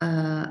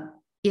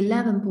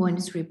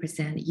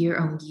 11.3% year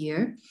on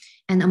year.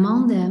 And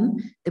among them,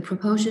 the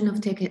proportion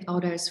of ticket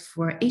orders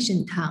for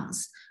Asian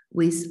towns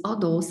with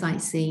outdoor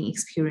sightseeing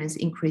experience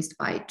increased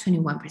by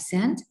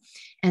 21%,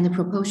 and the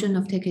proportion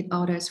of ticket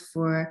orders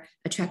for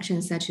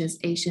attractions such as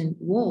Asian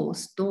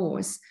walls,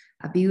 doors,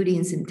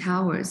 buildings, and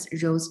towers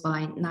rose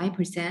by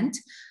 9%.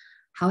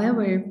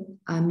 However,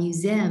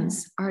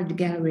 museums, art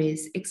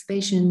galleries,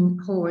 exhibition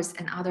halls,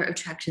 and other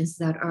attractions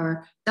that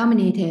are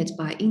dominated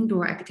by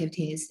indoor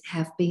activities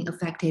have been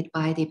affected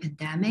by the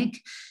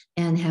pandemic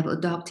and have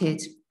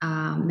adopted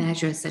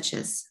measures such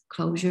as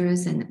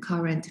closures and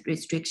current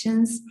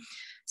restrictions.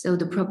 So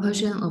the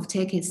proportion of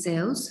ticket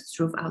sales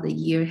throughout the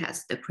year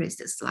has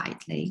decreased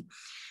slightly.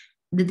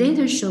 The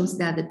data shows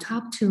that the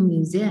top 2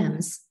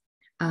 museums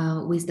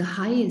with the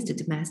highest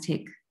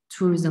domestic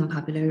tourism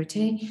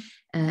popularity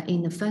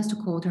in the first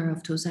quarter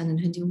of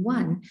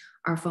 2021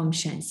 are from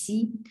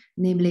Shanxi,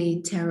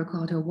 namely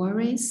Terracotta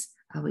Warriors,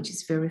 which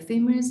is very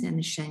famous, and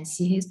the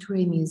Shanxi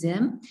History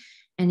Museum.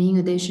 And in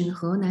addition,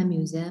 Henan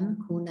Museum,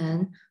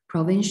 Hunan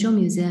Provincial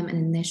Museum,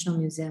 and the National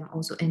Museum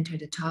also entered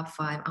the top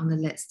 5 on the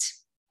list.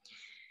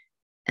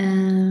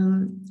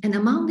 And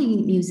among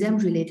the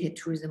museum-related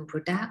tourism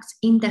products,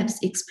 in-depth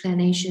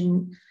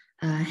explanation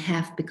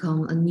have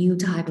become a new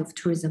type of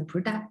tourism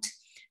product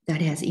that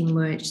has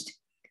emerged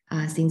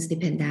since the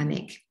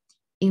pandemic.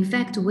 In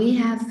fact, we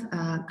have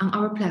on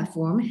our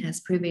platform has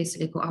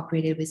previously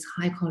cooperated with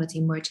high-quality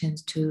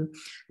merchants to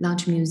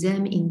launch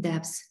museum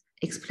in-depth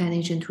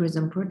explanation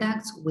tourism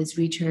products with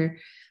richer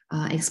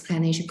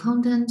explanation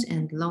content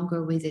and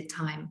longer visit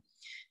time.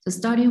 So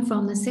starting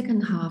from the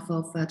second half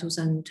of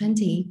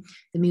 2020,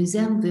 the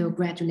museum will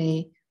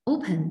gradually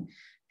open,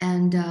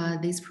 and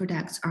these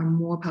products are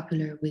more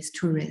popular with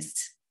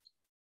tourists.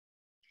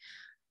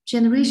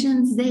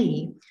 Generation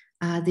Z,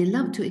 they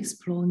love to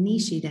explore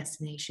niche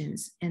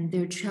destinations, and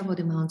their travel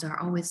demands are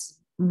always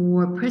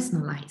more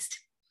personalized.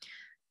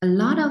 A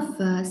lot of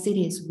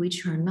cities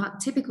which are not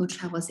typical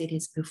travel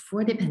cities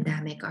before the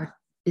pandemic are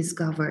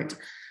discovered.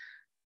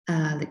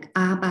 Like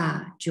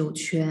Aba,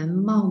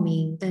 Jiuquan,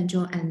 Maoming,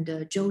 Danzhou, and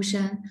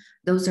Zhoushan.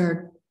 Those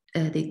are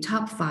the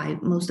top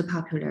 5 most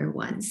popular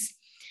ones.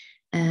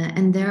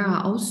 And there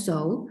are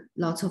also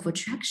lots of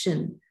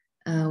attractions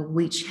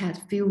which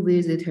had few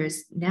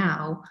visitors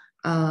now,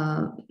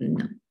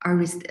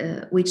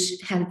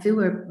 which had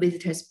fewer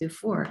visitors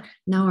before,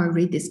 now are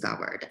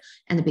rediscovered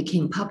and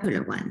became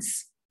popular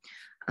ones.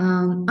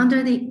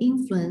 Under the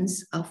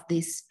influence of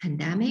this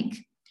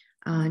pandemic,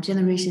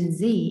 Generation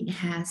Z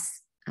has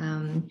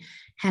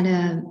had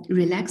a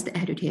relaxed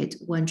attitude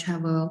when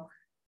travel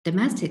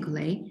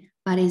domestically,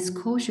 but is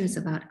cautious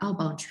about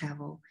outbound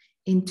travel.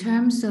 In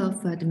terms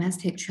of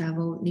domestic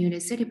travel, nearly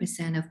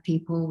 30% of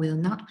people will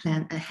not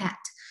plan ahead.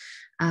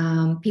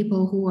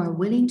 People who are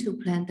willing to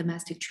plan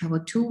domestic travel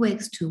 2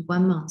 weeks to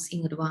 1 month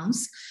in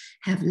advance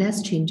have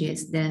less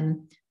changes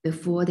than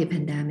before the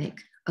pandemic,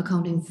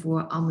 accounting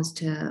for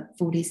almost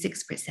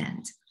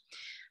 46%.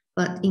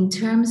 But in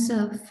terms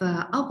of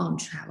outbound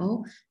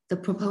travel, the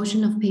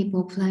proportion of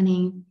people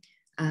planning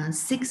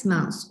 6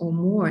 months or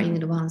more in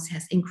advance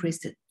has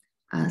increased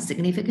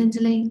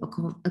significantly,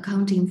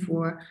 accounting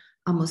for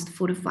almost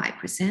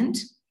 45%.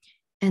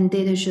 And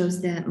data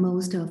shows that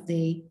most of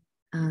the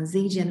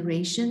Z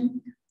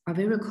generation are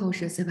very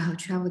cautious about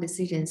travel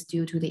decisions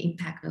due to the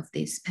impact of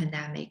this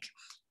pandemic.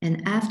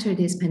 And after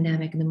this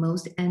pandemic, the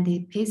most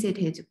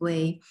anticipated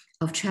way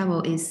of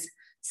travel is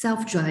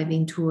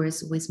self-driving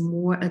tours with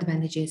more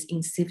advantages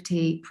in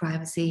safety,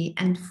 privacy,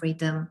 and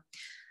freedom,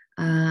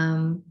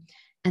 and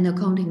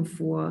accounting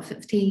for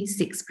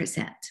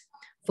 56%,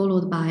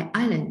 followed by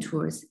island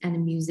tours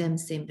and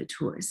museum-themed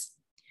tours.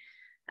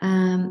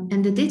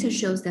 And the data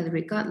shows that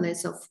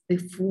regardless of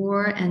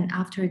before and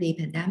after the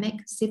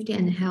pandemic, safety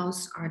and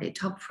health are the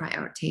top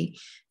priority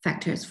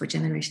factors for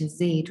Generation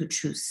Z to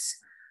choose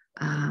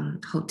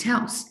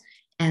hotels,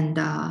 and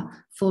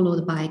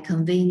followed by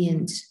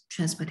convenient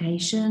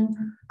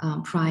transportation,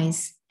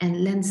 price,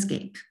 and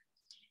landscape.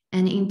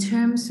 And in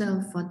terms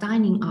of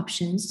dining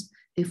options,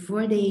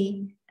 before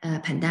the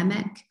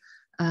pandemic,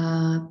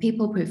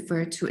 people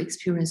prefer to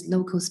experience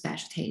local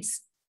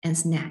specialties and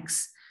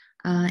snacks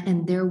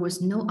and there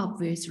was no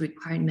obvious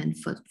requirement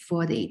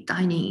for the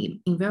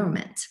dining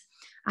environment.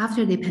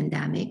 After the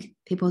pandemic,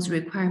 people's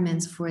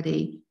requirements for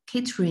the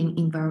catering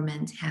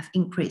environment have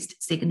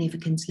increased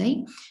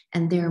significantly,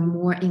 and they're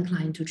more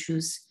inclined to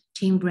choose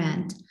chain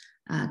brand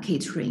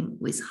catering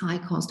with high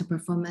cost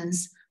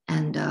performance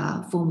and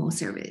formal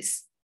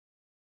service.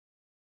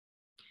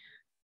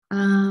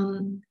 A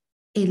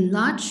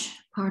large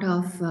part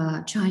of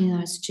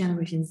China's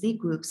Generation Z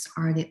groups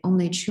are the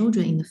only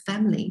children in the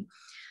family.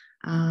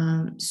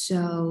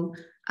 So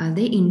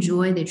they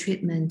enjoy the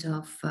treatment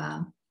of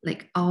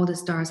like all the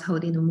stars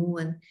holding the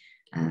moon,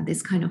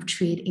 this kind of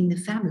treat in the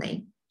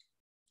family.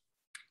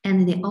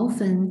 And they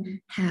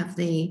often have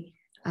the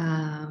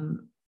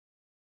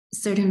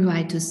certain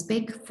right to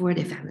speak for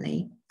the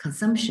family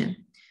consumption.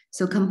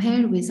 So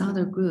compared with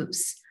other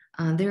groups,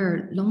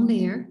 they're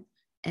lonelier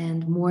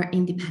and more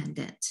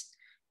independent.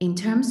 In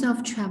terms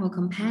of travel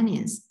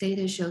companions,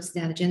 data shows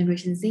that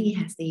Generation Z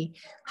has the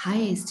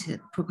highest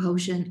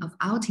proportion of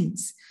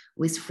outings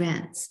with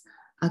friends,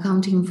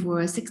 accounting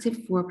for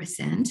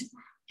 64%.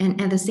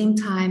 And at the same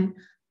time,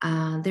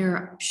 they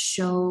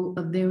show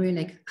a very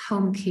like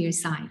home care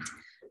side.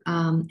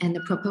 And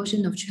the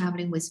proportion of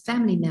traveling with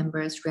family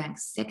members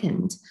ranks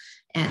second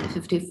at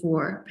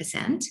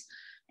 54%.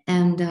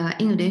 And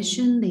in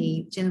addition,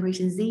 the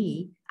Generation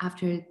Z,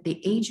 after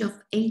the age of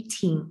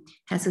 18,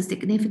 has a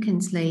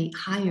significantly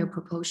higher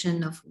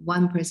proportion of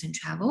one-person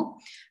travel,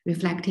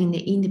 reflecting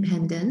the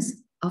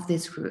independence of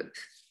this group.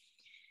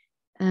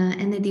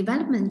 And the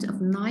development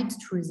of night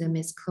tourism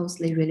is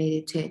closely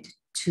related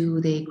to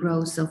the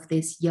growth of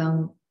this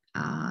young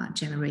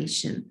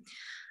generation.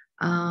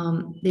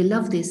 They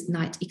love this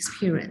night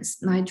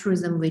experience. Night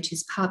tourism, which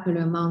is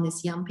popular among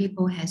these young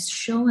people, has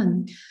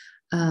shown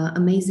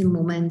amazing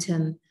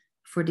momentum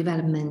for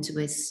development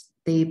with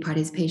the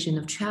participation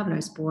of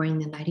travelers born in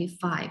the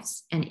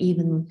 95s and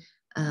even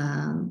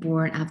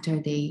born after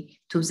the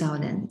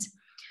 2000.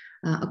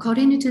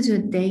 According to the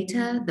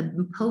data,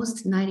 the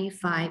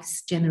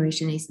post-95s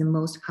generation is the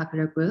most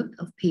popular group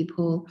of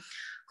people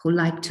who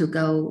like to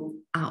go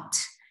out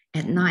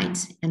at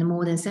night, and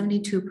more than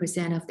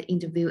 72% of the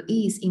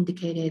interviewees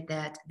indicated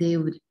that they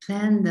would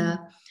plan the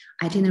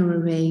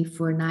itinerary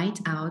for night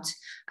out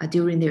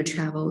during their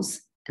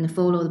travels, and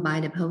followed by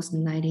the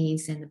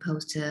post-90s and the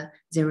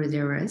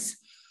post-00s.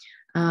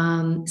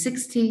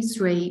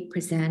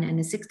 63% and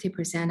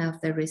 60% of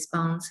the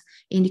response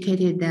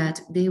indicated that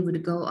they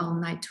would go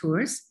on night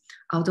tours,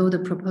 although the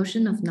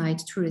proportion of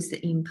night tourists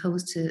in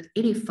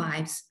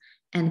post-85s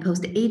and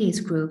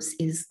post-80s groups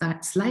is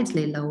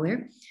slightly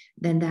lower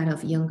than that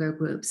of younger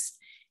groups.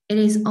 It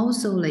is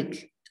also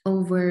like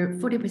over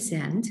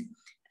 40%.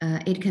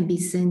 It can be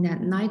seen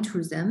that night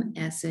tourism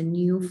as a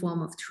new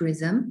form of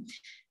tourism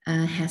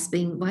has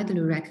been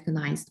widely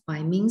recognized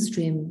by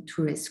mainstream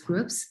tourist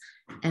groups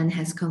and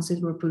has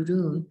considerable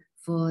room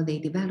for the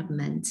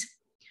development.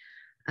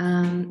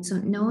 So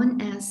known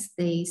as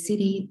the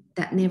city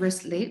that never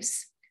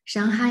sleeps,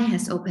 Shanghai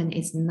has opened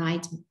its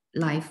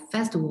nightlife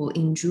festival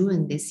in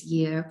June this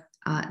year,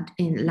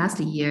 in last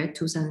year,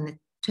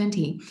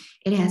 2020.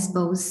 It has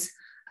both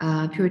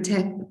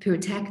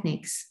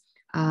pyrotechnics,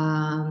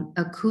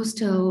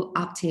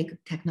 acousto-optic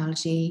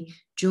technology,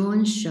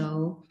 drone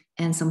show,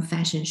 and some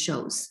fashion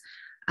shows,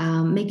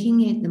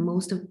 making it the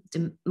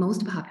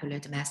most popular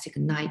domestic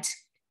night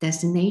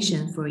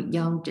destination for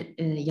young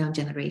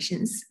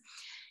generations.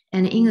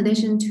 And in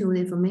addition to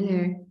the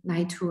familiar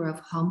night tour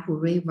of Huangpu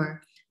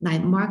River,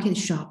 night market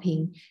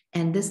shopping,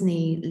 and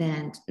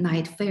Disneyland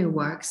night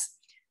fireworks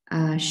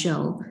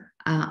show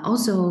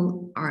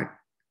also are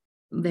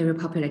very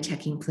popular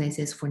check-in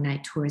places for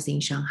night tours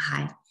in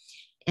Shanghai.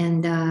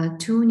 And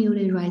two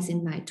newly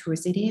rising night tour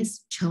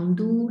cities,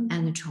 Chengdu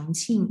and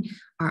Chongqing,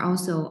 are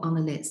also on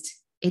the list.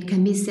 It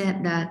can be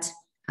said that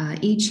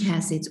each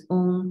has its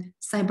own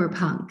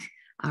cyberpunk,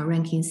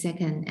 ranking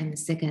second and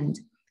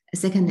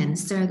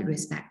third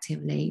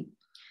respectively.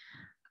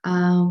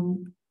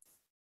 Under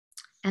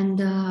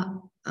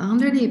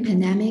the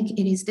pandemic,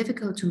 it is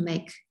difficult to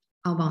make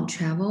outbound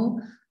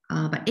travel,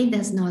 but it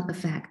does not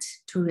affect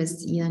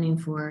tourists yearning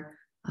for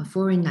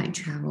foreign night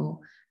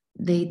travel.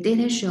 The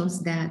data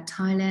shows that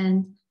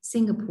Thailand,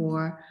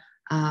 Singapore,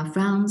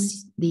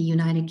 France, the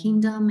United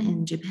Kingdom,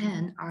 and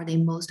Japan are the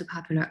most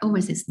popular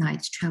overseas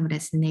night travel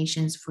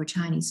destinations for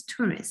Chinese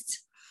tourists.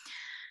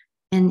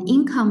 And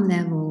income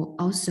level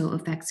also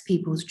affects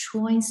people's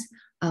choice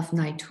of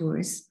night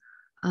tours.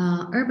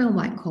 Urban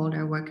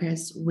white-collar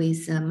workers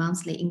with a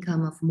monthly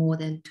income of more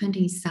than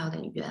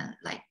 20,000 yuan,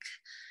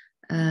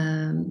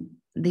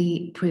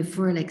 they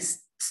prefer like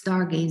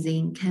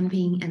stargazing,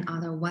 camping, and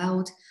other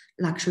wild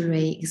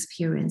luxury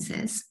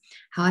experiences.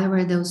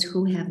 However, those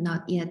who have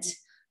not yet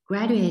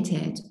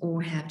graduated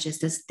or have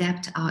just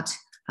stepped out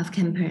of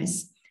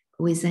campus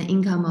with an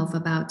income of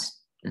about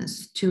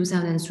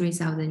 2,000,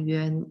 3,000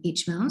 yuan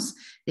each month,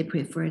 they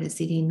prefer the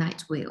city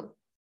night view.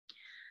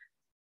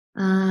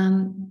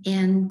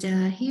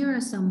 Here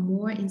are some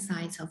more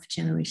insights of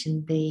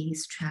Generation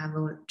Z's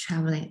travel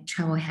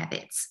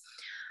habits.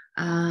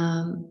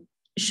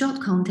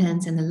 short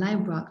contents and the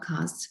live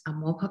broadcasts are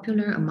more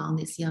popular among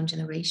this young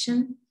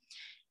generation.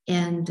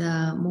 And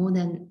more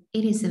than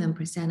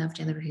 87% of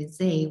Generation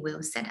Z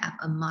will set up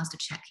a must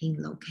check-in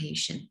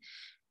location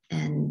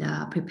and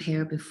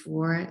prepare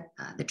before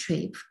the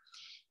trip.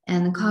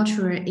 And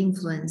cultural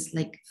influence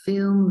like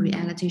film,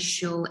 reality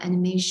show,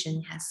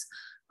 animation has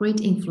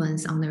great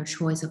influence on their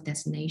choice of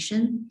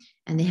destination.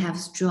 And they have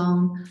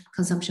strong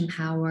consumption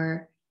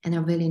power and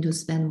are willing to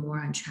spend more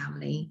on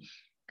traveling.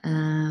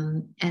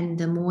 And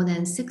more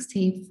than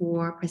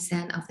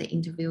 64% of the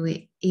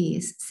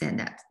interviewees said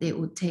that they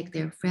would take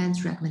their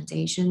friends'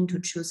 recommendation to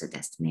choose a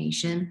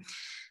destination.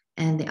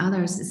 And the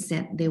others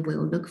said they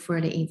will look for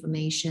the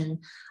information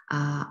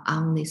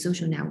on the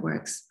social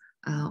networks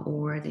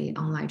or the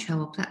online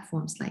travel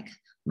platforms like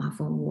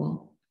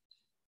Mafengwo.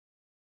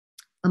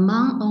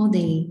 Among all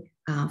the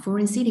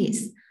foreign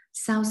cities,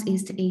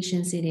 Southeast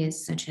Asian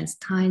cities such as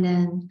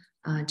Thailand,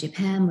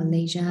 Japan,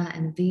 Malaysia,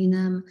 and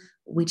Vietnam,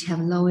 which have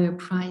lower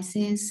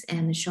prices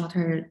and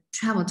shorter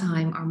travel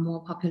time, are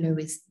more popular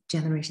with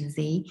Generation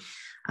Z.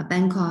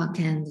 Bangkok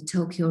and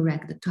Tokyo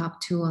rank the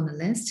top 2 on the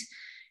list.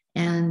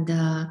 And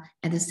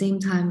at the same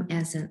time,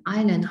 as an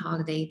island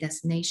holiday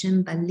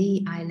destination,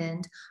 Bali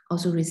Island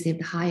also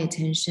received high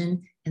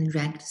attention and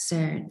ranked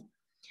 3rd.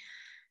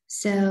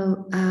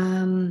 So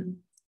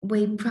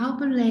we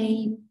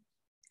probably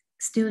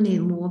still need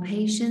more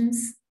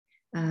patience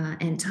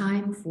and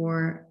time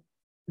for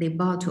the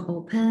border to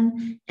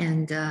open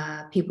and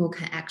people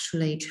can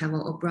actually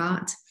travel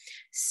abroad.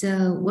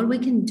 So what we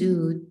can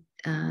do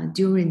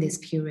during this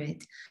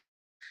period,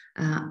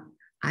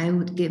 I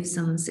would give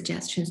some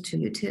suggestions to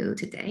you too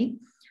today.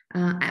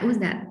 I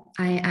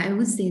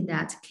would say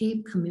that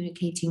keep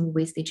communicating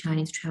with the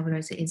Chinese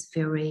travelers is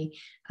very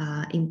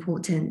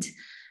important.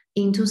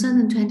 In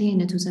 2020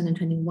 and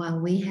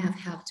 2021, we have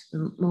helped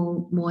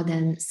more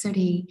than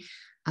 30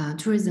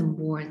 tourism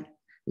boards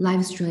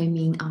live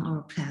streaming on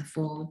our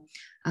platform.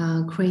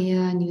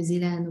 Korea, New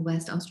Zealand,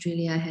 West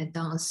Australia had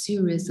done a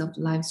series of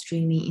live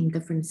streaming in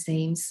different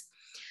themes.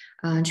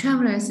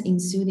 Travelers'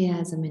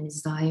 enthusiasm and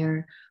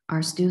desire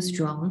are still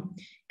strong,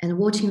 and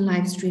watching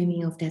live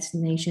streaming of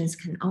destinations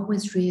can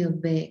always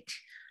reawake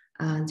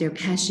their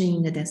passion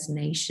in the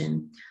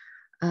destination.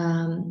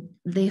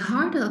 The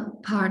hard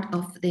part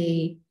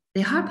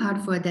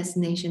for a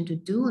destination to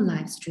do a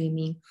live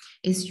streaming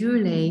is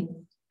usually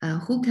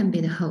who can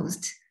be the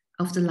host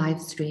of the live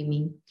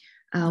streaming.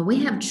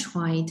 We have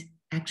tried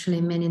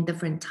actually many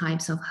different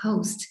types of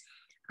hosts.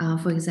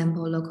 For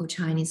example, local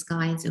Chinese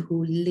guides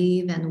who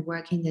live and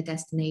work in the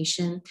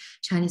destination,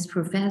 Chinese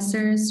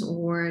professors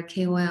or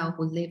KOL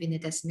who live in the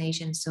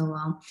destination, and so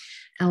on.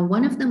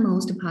 One of the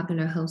most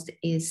popular hosts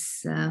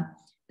is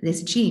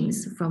this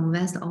James from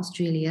West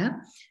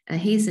Australia.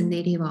 He's a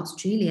native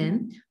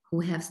Australian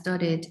who have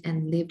studied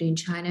and lived in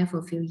China for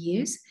a few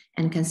years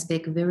and can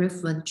speak very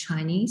fluent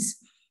Chinese.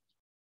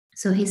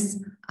 So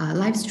his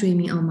live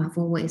streaming on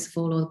Mafengwo is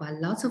followed by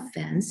lots of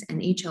fans,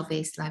 and each of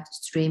his live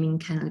streaming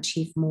can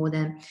achieve more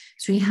than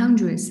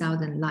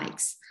 300,000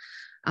 likes.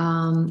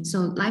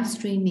 So live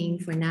streaming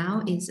for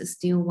now is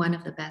still one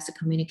of the best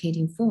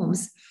communicating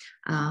forms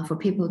for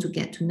people to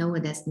get to know a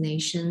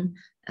destination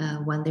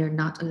when they're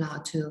not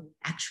allowed to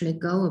actually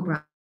go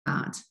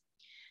abroad.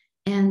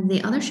 And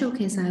the other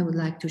showcase I would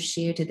like to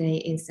share today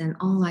is an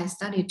online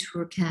study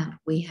tour camp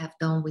we have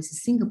done with the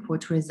Singapore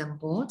Tourism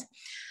Board.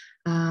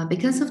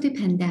 Because of the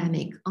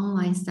pandemic,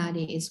 online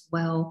study is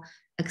well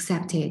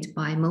accepted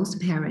by most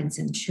parents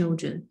and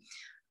children.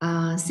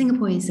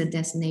 Singapore is a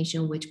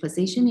destination which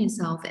positions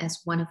itself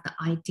as one of the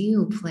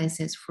ideal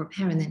places for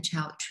parent and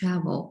child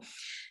travel.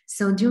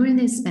 So during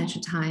this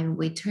special time,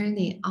 we turned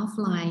the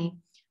offline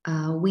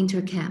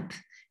winter camp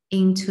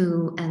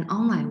into an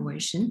online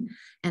version.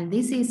 And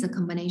this is a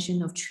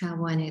combination of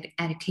travel and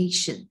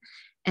education,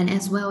 and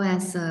as well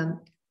as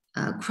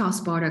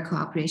cross-border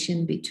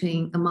cooperation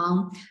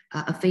among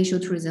official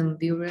tourism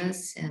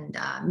bureaus and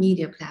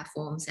media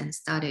platforms and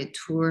study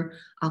tour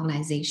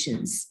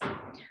organizations.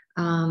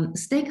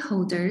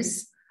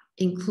 Stakeholders,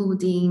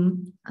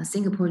 including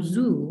Singapore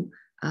Zoo,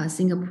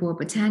 Singapore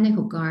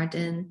Botanical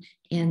Garden,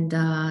 and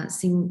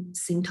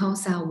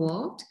Sentosa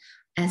World,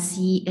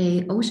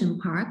 SEA Ocean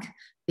Park,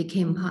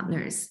 became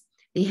partners.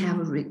 They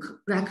have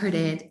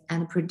recorded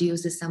and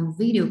produced some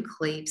video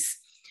clips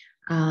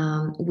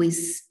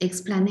with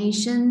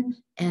explanation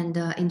and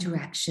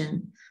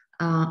interaction.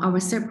 Our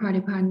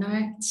third-party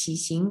partner,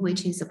 Qixing,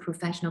 which is a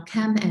professional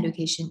camp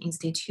education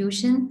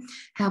institution,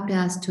 helped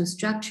us to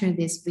structure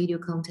this video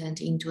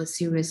content into a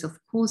series of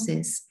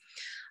courses.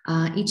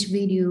 Each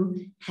video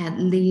had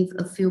leave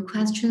a few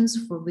questions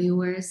for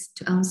viewers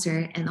to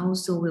answer, and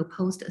also will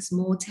post a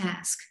small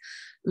task,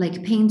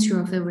 like paint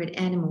your favorite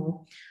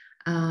animal,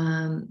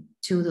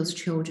 to those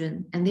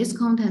children. And these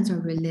contents are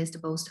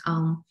released both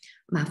on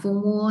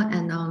Mafengwo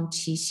and on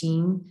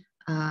Qixing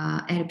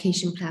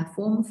education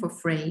platform for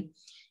free.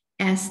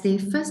 As the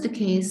first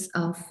case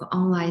of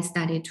online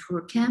study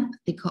tour camp,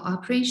 the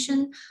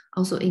cooperation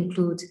also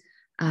includes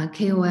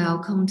KOL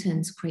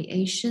content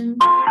creation.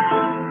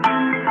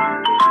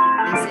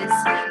 This is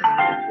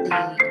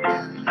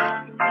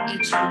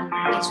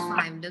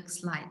H5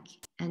 looks like,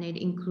 and it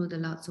includes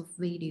lots of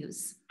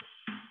videos.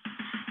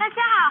 大家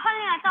好，欢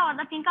迎来到我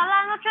的频道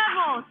Lano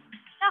Travels。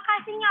要开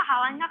心，要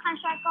好玩，要看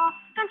帅哥，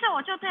跟着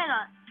我就对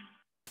了。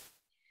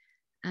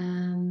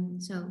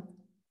So,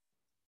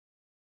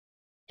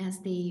 as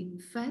the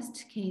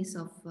first case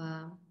of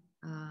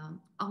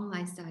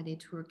online study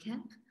tour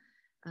camp,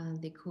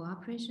 the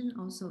cooperation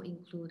also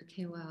include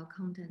KOL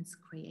contents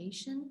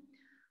creation,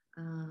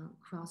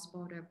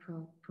 cross-border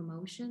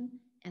promotion,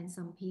 and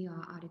some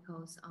PR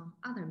articles on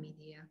other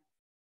media.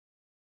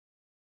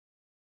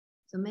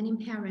 So many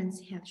parents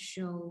have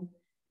shown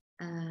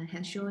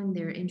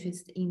their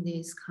interest in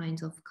this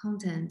kind of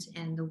content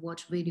and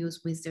watch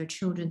videos with their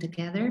children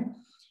together.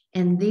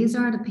 And these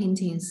are the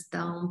paintings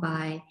done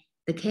by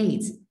the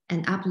kids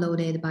and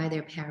uploaded by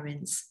their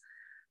parents.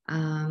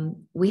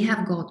 We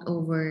have got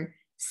over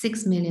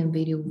 6 million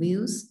video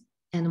views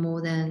and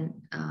more than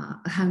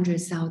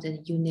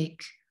 100,000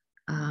 unique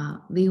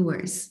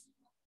viewers.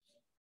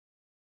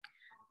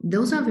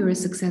 Those are very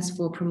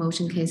successful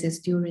promotion cases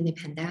during the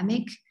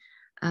pandemic.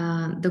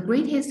 The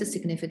greatest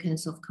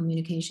significance of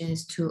communication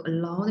is to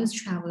allow these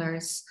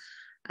travelers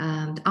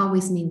to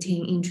always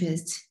maintain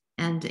interest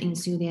and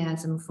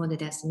enthusiasm for the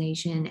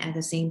destination. At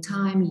the same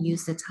time,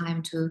 use the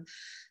time to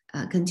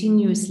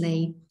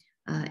continuously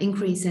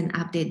increase and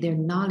update their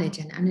knowledge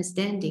and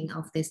understanding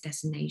of this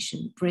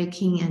destination,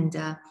 breaking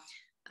the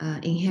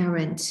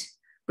inherent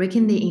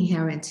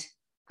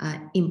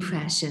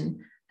impression.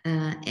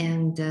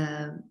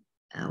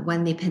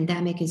 When the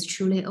pandemic is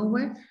truly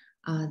over,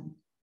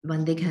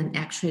 when they can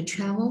actually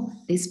travel,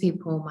 these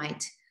people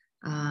might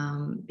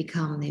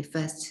become the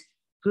first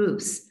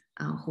groups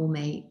who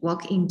may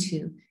walk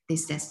into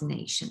this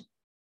destination.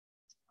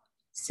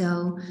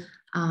 So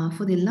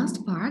for the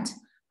last part,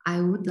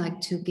 I would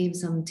like to give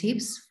some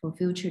tips for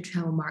future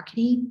travel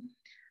marketing.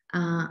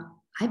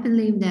 I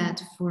believe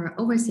that for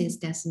overseas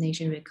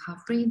destination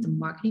recovery, the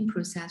marketing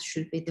process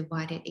should be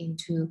divided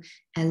into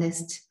at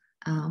least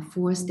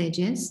 4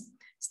 stages.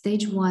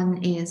 Stage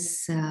 1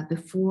 is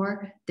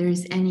before there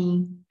is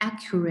any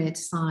accurate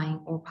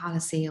sign or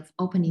policy of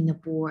opening the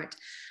board.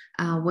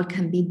 What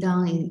can be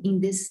done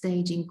in this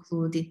stage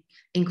including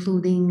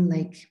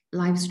like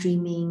live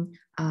streaming,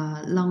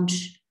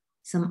 launch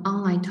some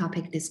online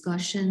topic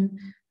discussion,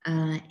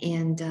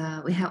 and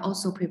we have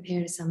also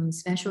prepared some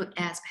special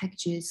ads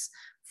packages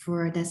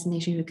for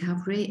destination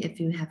recovery if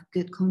you have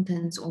good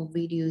contents or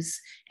videos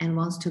and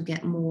wants to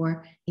get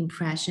more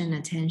impression,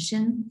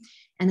 attention.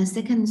 And the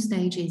second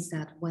stage is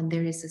that when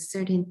there is a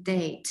certain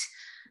date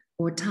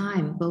or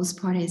time, both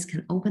parties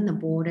can open the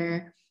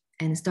border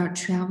and start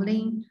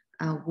traveling.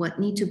 What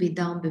needs to be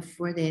done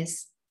before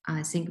this,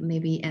 I think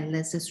maybe at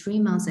least 3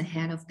 months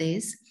ahead of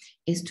this,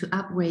 is to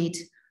upgrade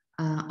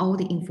all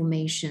the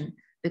information,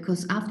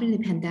 because after the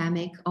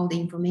pandemic, all the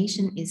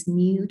information is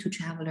new to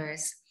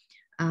travelers.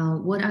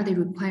 What are the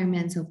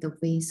requirements of the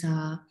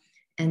visa,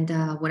 and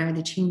what are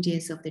the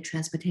changes of the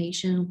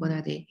transportation? What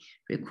are the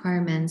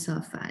requirements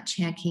of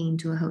checking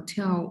into a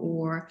hotel,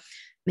 or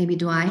maybe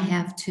do I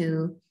have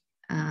to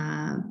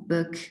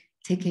book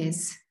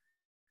tickets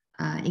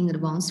in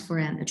advance for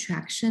an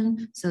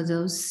attraction? So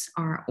those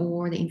are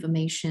all the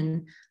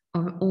information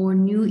or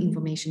new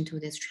information to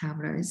these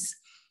travelers,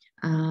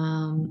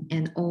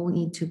 and all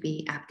need to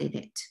be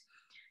updated.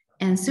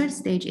 And third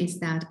stage is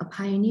that a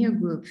pioneer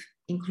group,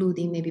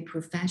 including maybe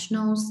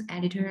professionals,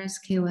 editors,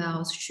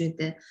 KOLs, should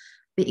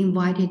be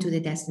invited to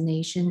the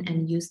destination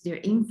and use their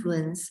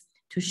influence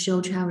to show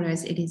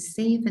travelers it is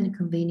safe and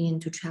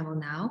convenient to travel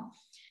now.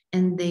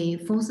 And the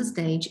fourth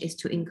stage is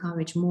to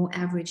encourage more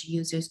average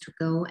users to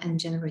go and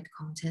generate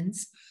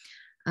contents.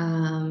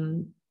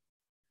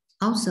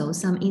 Also,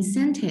 some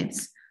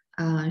incentives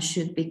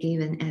should be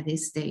given at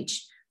this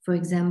stage. For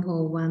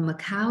example, when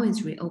Macau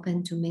is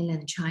reopened to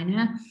mainland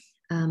China,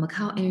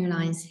 Macau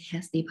Airlines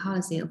has the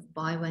policy of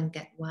buy one,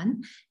 get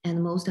one,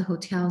 and most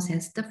hotels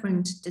has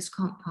different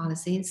discount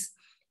policies.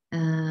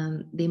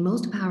 The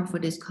most powerful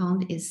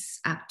discount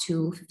is up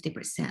to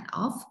 50%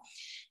 off.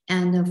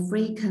 And a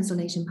free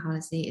cancellation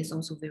policy is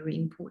also very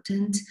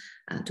important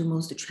to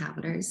most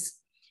travelers.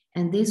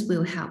 And this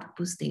will help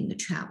boosting the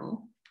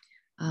travel.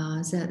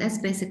 So that's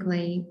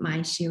basically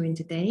my sharing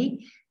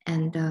today,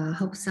 and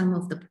hope some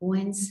of the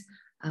points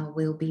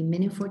will be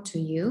meaningful to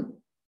you.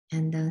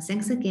 And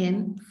thanks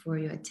again for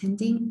your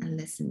attending and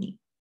listening.